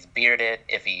if he's bearded,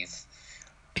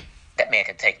 that man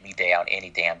can take me down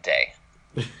any damn day.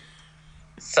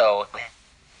 So,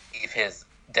 leave his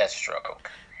Deathstroke.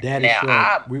 Daddy now, Stroke.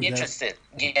 I'm interested.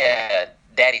 Yeah,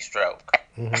 Daddy Stroke.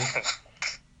 Mm-hmm.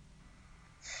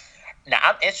 Now,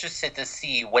 I'm interested to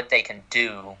see what they can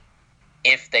do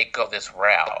if they go this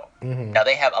route. Mm-hmm. Now,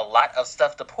 they have a lot of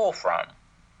stuff to pull from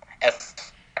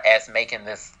as making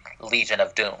this Legion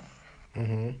of Doom.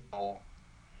 Mm-hmm. So,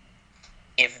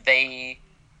 if they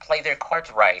play their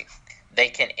cards right, they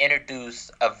can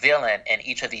introduce a villain in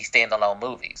each of these standalone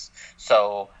movies.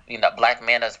 So, Black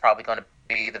Manta is probably going to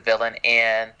be the villain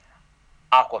in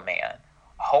Aquaman.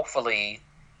 Hopefully,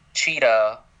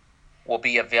 Cheetah will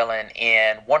be a villain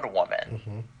in Wonder Woman.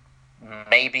 Mm-hmm.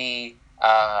 Maybe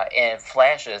in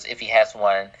Flashes, if he has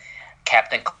one,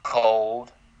 Captain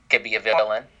Cold could be a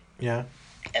villain. Yeah.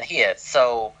 And he is.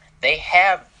 So they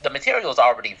have the materials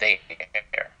already there.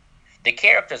 The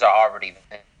characters are already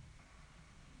there.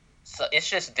 So it's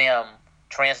just them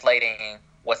translating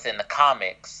what's in the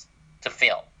comics to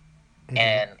film. Mm-hmm.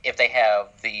 And if they have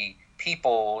the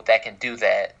people that can do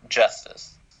that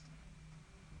justice.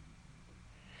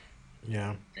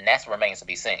 Yeah. And that remains to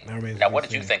be seen. Now, what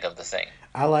did you think of the scene?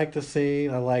 I like the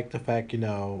scene. I like the fact,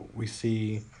 we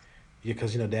see,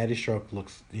 because, Daddy Stroke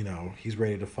looks, he's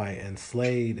ready to fight. And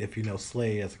Slade, if you know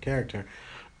Slade as a character,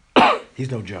 he's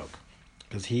no joke.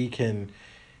 Because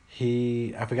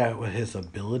I forgot what his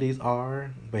abilities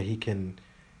are, but he doesn't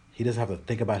have to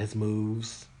think about his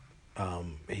moves.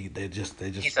 They just.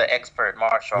 He's an expert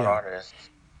martial artist.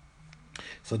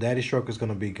 So Daddy Stroke is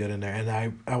going to be good in there,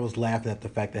 and I was laughing at the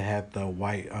fact they had the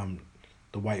white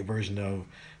version of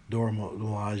Dora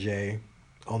Milaje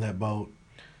on that boat.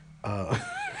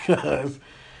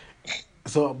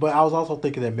 So, but I was also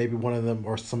thinking that maybe one of them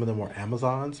or some of them were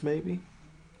Amazons, maybe.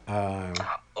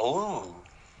 Ooh.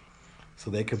 So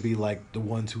they could be like the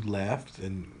ones who left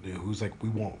and who's like, we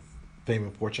want fame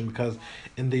and fortune, because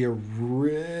in the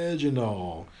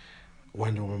original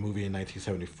Wonder Woman movie in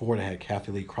 1974 that had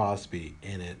Kathy Lee Crosby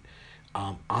in it,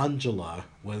 Angela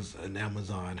was an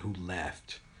Amazon who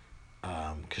left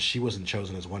because she wasn't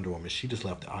chosen as Wonder Woman. She just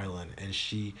left the island and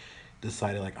she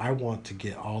decided, like, I want to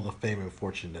get all the fame and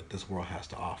fortune that this world has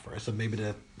to offer. So maybe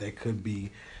that could be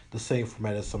the same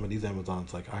format as some of these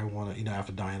Amazons. Like, I want to,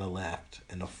 after Diana left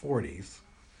in the 40s,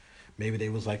 maybe they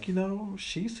was like,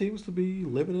 she seems to be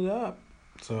living it up.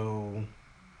 So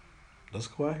let's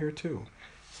go out here too.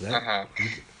 So that,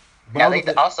 now they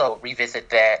also revisit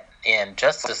that in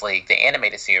Justice League, the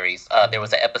animated series. There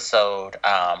was an episode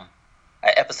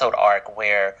arc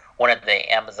where one of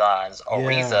the Amazons,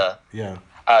 Oriza,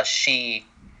 she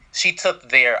took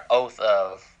their oath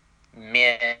of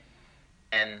men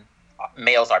and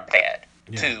males are bad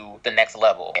to the next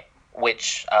level,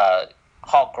 which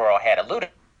Hawkgirl had alluded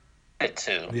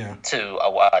to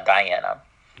Diana.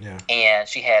 Yeah. And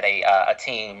she had a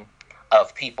team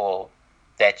of people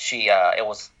that she it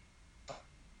was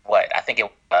I think it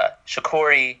was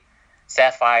Shikori,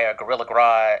 Sapphire, not Gorilla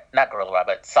Grodd,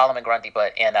 but Solomon Grundy,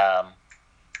 but in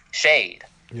Shade.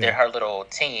 They're her little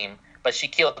team, but she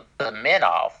killed the men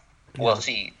off. Yeah. Well,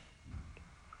 she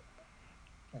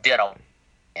did on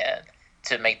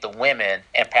to make the women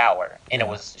empower, and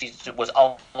she was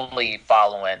only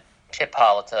following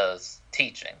Hippolyta's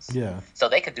teachings. Yeah. So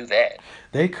they could do that.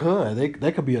 They could.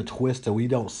 They could be a twist that we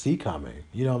don't see coming.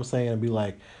 You know what I'm saying? And be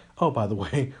like, oh, by the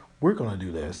way, we're gonna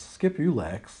do this. Skip you,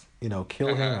 Lex.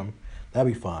 Kill him.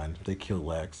 That'd be fun. If they kill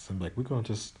Lex and be like, we're gonna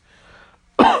just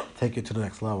take it to the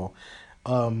next level.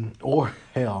 Or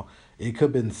hell, it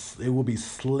will be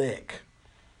slick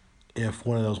if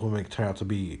one of those women turn out to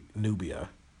be Nubia,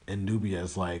 and Nubia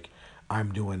is like,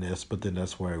 I'm doing this, but then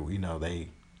that's where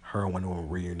her and Wonder Woman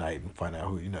reunite and find out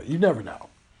who you never know.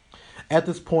 At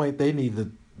this point, they need to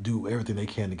do everything they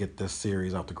can to get this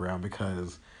series off the ground,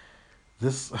 because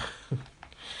this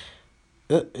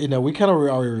we kind of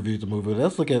already reviewed the movie.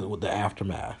 Let's look at the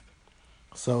aftermath.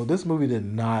 So this movie did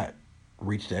not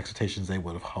reach the expectations they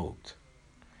would have hoped.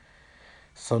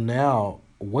 So now,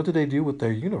 what do they do with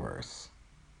their universe?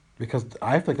 Because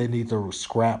I think they need to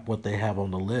scrap what they have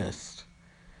on the list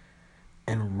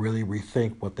and really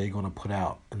rethink what they're going to put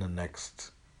out in the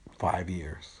next 5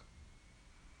 years.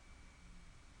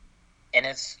 And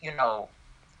it's,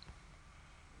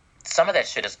 some of that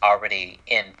shit is already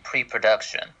in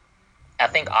pre-production. I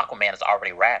think Aquaman is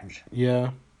already wrapped.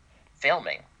 Yeah.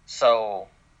 Filming. So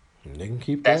they can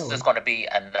keep that's just going to be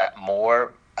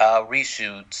more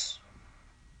reshoots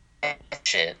and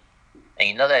shit.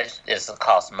 And that is going to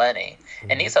cost money.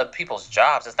 Mm-hmm. And these are people's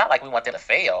jobs. It's not like we want them to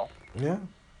fail. Yeah.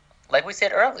 Like we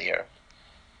said earlier,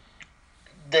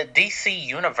 the DC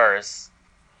universe,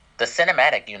 the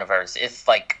cinematic universe, it's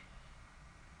like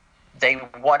they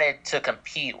wanted to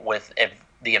compete with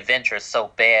the Avengers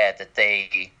so bad that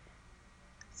they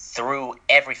threw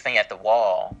everything at the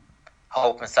wall,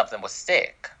 hoping something would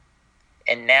stick.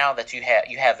 And now that you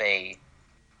have a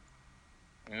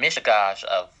mishmash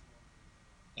of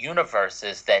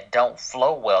universes that don't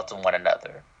flow well to one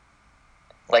another.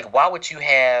 Like, why would you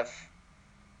have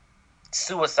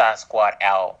Suicide Squad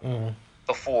out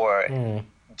before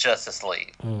Justice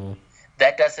League?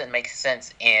 that doesn't make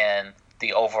sense in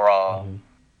the overall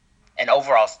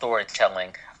overall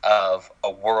storytelling of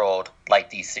a world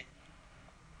like DC.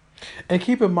 And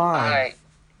keep in mind, I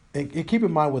and keep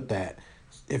in mind with that,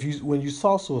 if you when you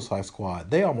saw Suicide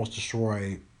Squad, they almost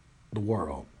destroyed the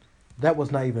world. That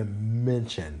was not even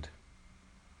mentioned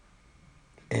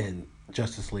in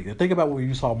Justice League. And think about when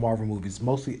you saw Marvel movies.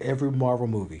 Mostly every Marvel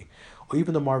movie, or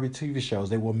even the Marvel TV shows,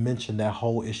 they will mention that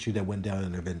whole issue that went down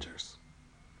in Avengers.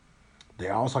 They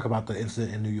always talk about the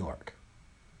incident in New York.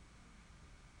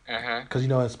 Because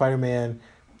in Spider-Man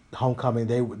Homecoming,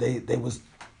 they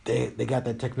got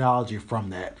that technology from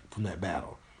that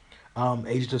battle.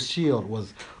 Agents of Shield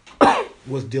was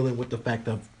dealing with the fact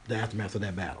of the aftermath of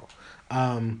that battle.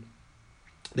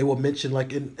 They will mention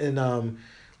like in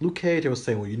Luke Cage, they were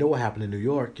saying, well, you know what happened in New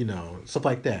York, stuff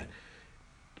like that.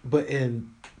 But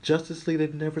in Justice League, they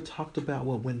never talked about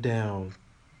what went down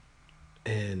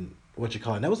and what you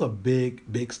call it. And that was a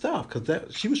big stuff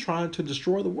because she was trying to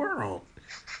destroy the world.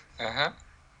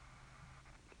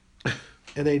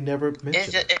 And they never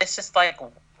mentioned it. It's just like,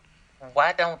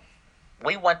 why don't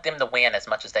we want them to win as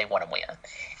much as they want to win?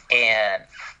 And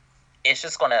it's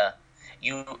just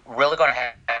you really gonna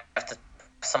have to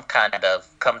some kind of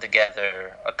come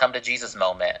together or come to Jesus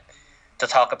moment to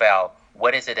talk about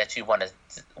what is it that you want to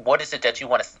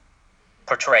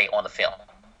portray on the film.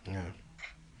 Yeah.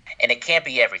 And it can't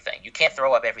be everything. You can't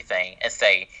throw up everything and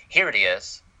say, here it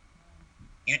is,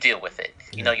 you deal with it.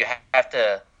 Yeah. You have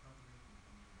to,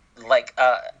 like,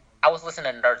 I was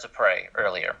listening to Nerds of Prey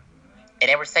earlier, and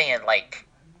they were saying, like,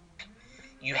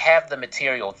 you have the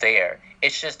material there.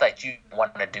 It's just that you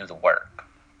want to do the work.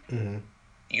 Mm-hmm.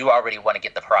 You already want to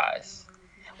get the prize.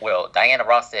 Well, Diana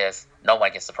Ross says no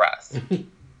one gets the prize.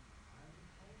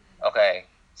 Okay?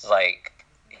 It's like,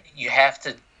 it has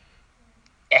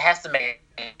to make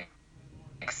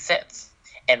sense.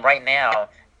 And right now,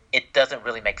 it doesn't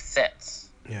really make sense.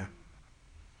 Yeah.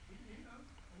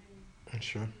 That's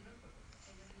true.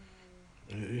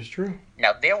 It's true.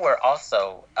 Now, there were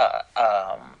also,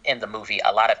 in the movie,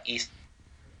 a lot of Easter.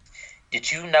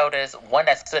 Did you notice, one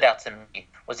that stood out to me,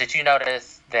 did you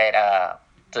notice that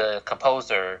the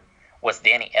composer was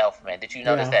Danny Elfman? Did you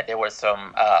notice that there were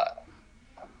some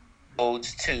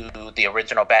odes to the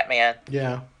original Batman?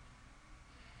 Yeah.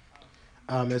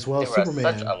 As well as there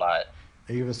Superman. Such a lot.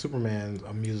 Even Superman's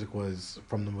music was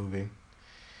from the movie.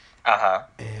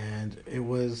 And it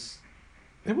was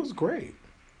great.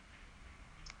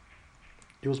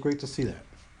 It was great to see that.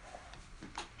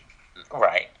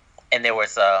 Right. And there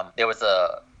was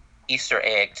a Easter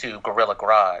egg to Gorilla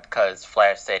Grodd because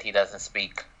Flash said he doesn't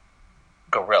speak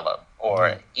gorilla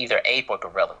or either ape or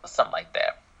gorilla, something like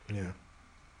that. Yeah.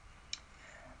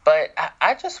 But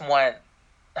I just want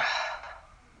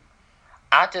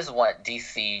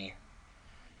DC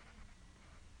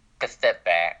to step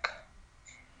back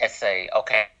and say,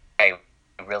 okay, what are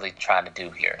we really trying to do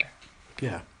here?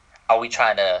 Yeah. Are we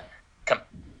trying to compare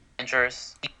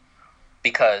Avengers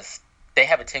because they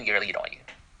have a 10-year lead on you?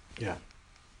 Yeah.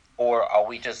 Or are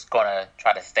we just going to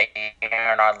try to stay in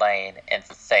our lane and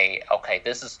say, okay,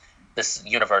 this is this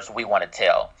universe we want to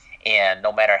tell, and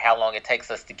no matter how long it takes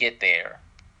us to get there,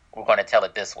 we're going to tell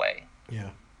it this way.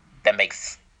 Yeah. That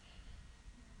makes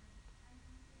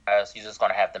you're just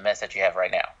going to have the mess that you have right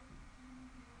now.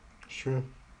 Sure.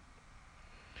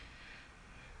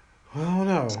 Well, I don't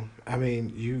know. I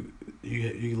mean,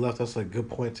 you left us a good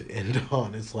point to end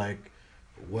on. It's like,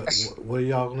 what are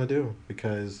y'all gonna do?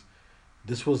 Because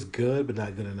this was good, but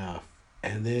not good enough.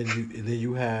 And then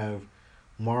you have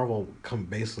Marvel come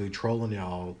basically trolling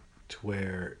y'all to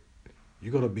where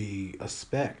you're gonna be a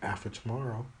speck after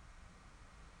tomorrow.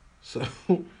 So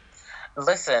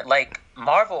listen, like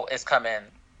Marvel is coming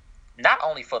not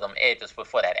only for them edges, but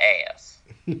for that ass.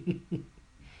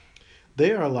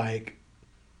 They are like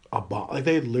a bomb. Like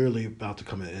they literally about to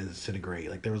come in and disintegrate.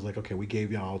 Like there was like, okay, we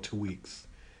gave y'all 2 weeks.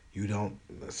 You don't,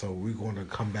 so we're going to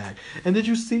come back. And did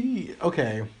you see?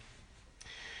 Okay,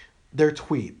 their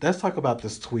tweet. Let's talk about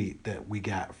this tweet that we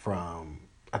got from.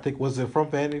 I think was it from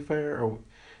Vanity Fair or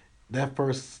that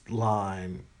first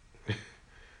line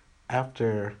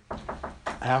after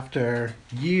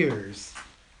years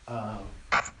of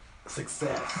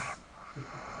success.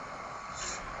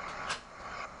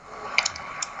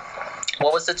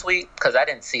 What was the tweet? Because I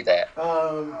didn't see that.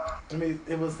 I mean,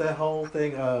 it was that whole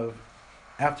thing of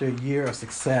after a year of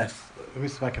success. Let me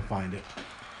see if I can find it.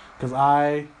 Because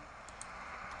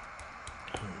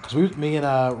me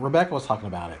and Rebecca was talking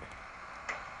about it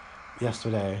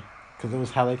yesterday. Because it was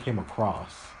how they came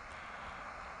across.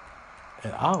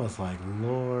 And I was like,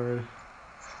 Lord,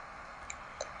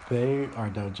 they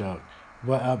are no joke.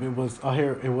 But it was. Oh,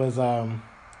 here it was.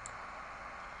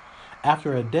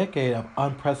 After a decade of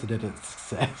unprecedented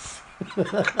success.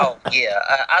 Oh yeah,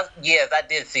 yes, I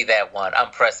did see that one.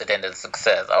 Unprecedented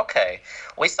success. Okay,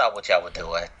 we saw what y'all were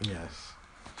doing. Yes.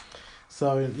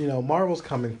 So Marvel's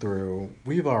coming through.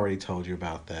 We've already told you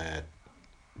about that.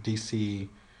 DC,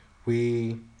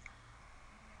 we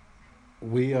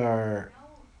we are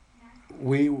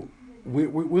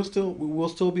we'll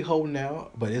still be holding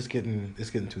out, but it's getting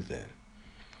too thin.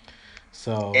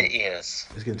 So It is.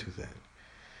 it's getting too thin.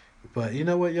 But you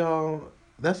know what, y'all?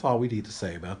 That's all we need to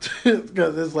say about this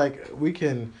because it's like we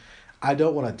can. I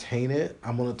don't want to taint it.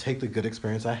 I'm gonna take the good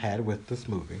experience I had with this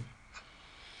movie.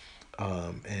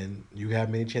 And you have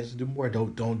many chances to do more.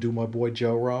 Don't do my boy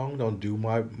Joe wrong. Don't do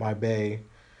my bae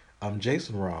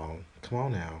Jason wrong. Come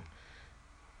on now.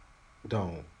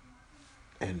 Don't.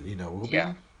 And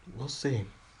Yeah. we'll see.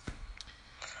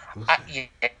 We'll I, see.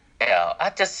 yeah. I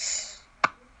just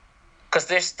because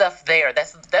there's stuff there.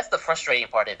 That's the frustrating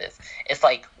part of this. It's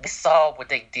like we saw what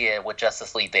they did with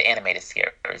Justice League, the animated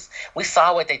series. We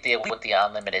saw what they did with the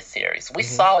Unlimited series. We Hmm.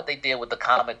 saw what they did with the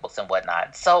comic books and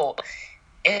whatnot. So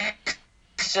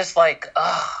it's just like,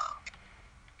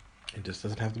 It just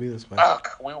doesn't have to be this way. ugh,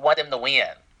 we want them to win.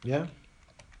 Yeah,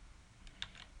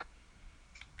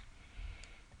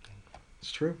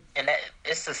 it's true. And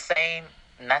it's the same.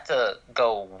 Not to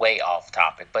go way off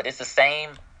topic, but it's the same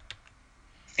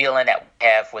feeling that we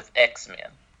have with X-Men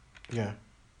Yeah,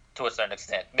 to a certain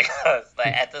extent because like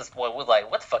at this point we're like,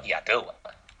 what the fuck y'all doing?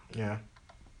 yeah.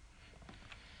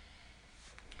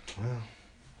 Well,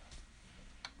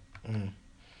 mm.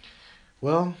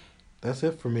 Well, that's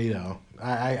it for me though.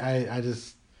 I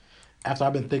just after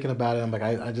I've been thinking about it, I'm like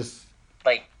I just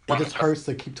Like, it just hurts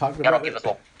to keep talking y'all about don't give us it.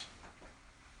 hope.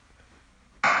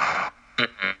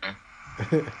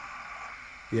 Mm-mm.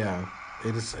 Yeah,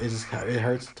 it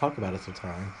hurts to talk about it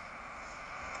sometimes.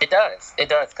 It does,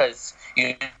 because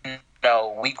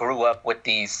we grew up with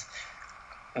these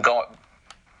going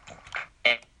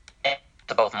and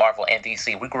to both Marvel and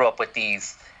DC. We grew up with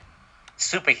these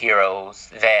superheroes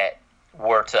that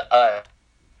were to us,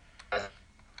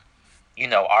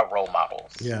 our role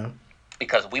models Yeah,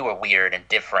 because we were weird and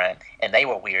different, and they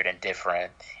were weird and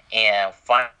different, and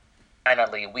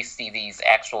finally we see these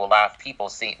actual live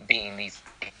people being these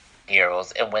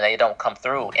heroes, and when they don't come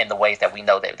through in the ways that we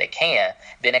know that they can,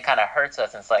 then it kind of hurts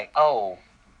us, and it's like, oh,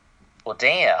 well,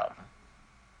 damn,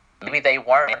 maybe they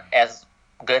weren't as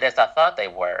good as I thought they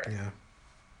were. yeah,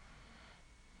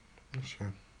 that's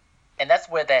true. And that's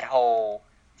where that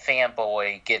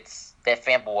fanboy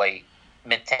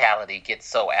mentality gets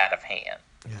so out of hand,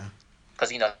 Yeah,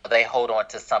 because they hold on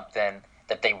to something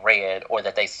that they read or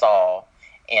that they saw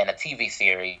in a TV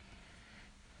series,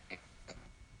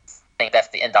 think that's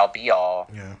the end all be all,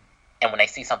 yeah, and when they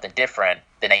see something different,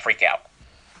 then they freak out.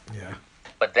 yeah.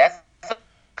 But that's a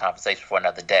conversation for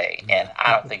another day, and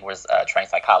I don't think we're trained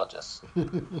psychologists.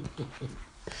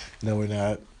 No, we're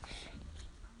not.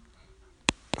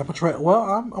 I'm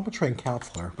a trained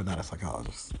counselor, but not a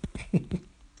psychologist.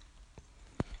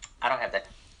 I don't have that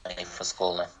for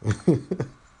schooling.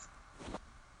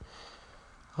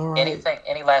 All right.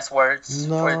 Any last words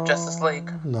for No, Justice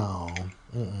League? no.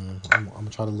 I'm gonna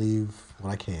try to leave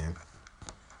when I can.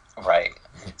 Right.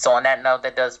 So on that note,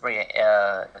 that does bring it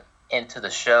into the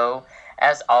show.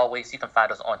 As always, you can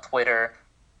find us on Twitter.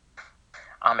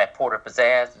 I'm at Porter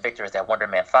Pizzazz. Victor is at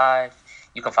Wonderman5.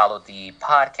 You can follow the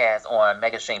podcast on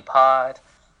Megashine Pod.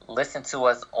 Listen to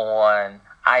us on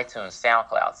iTunes,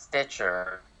 SoundCloud,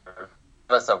 Stitcher. Give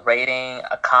us a rating,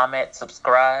 a comment,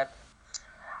 subscribe.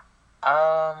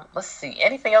 Let's see.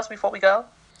 Anything else before we go?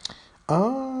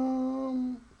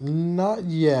 Not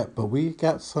yet, but we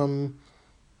got some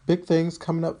big things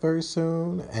coming up very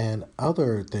soon and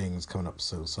other things coming up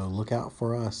soon. So look out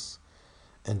for us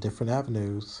in different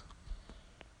avenues.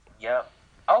 Yep.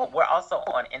 Oh, we're also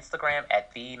on Instagram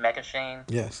at The Megashine.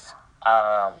 Yes.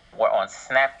 We're on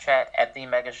Snapchat at The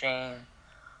Megashine.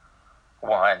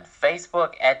 We're on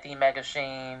Facebook at The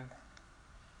Megashine.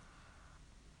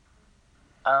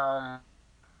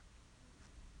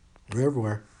 We're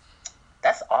everywhere.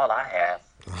 That's all I have.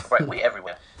 Right, we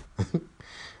everywhere.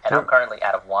 And I'm currently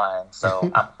out of wine, so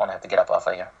I'm gonna have to get up off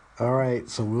of here. All right.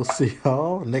 So we'll see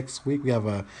y'all next week. We have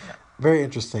a very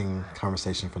interesting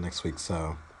conversation for next week.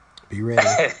 So be ready.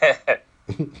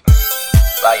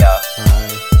 Bye, y'all.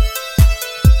 Bye.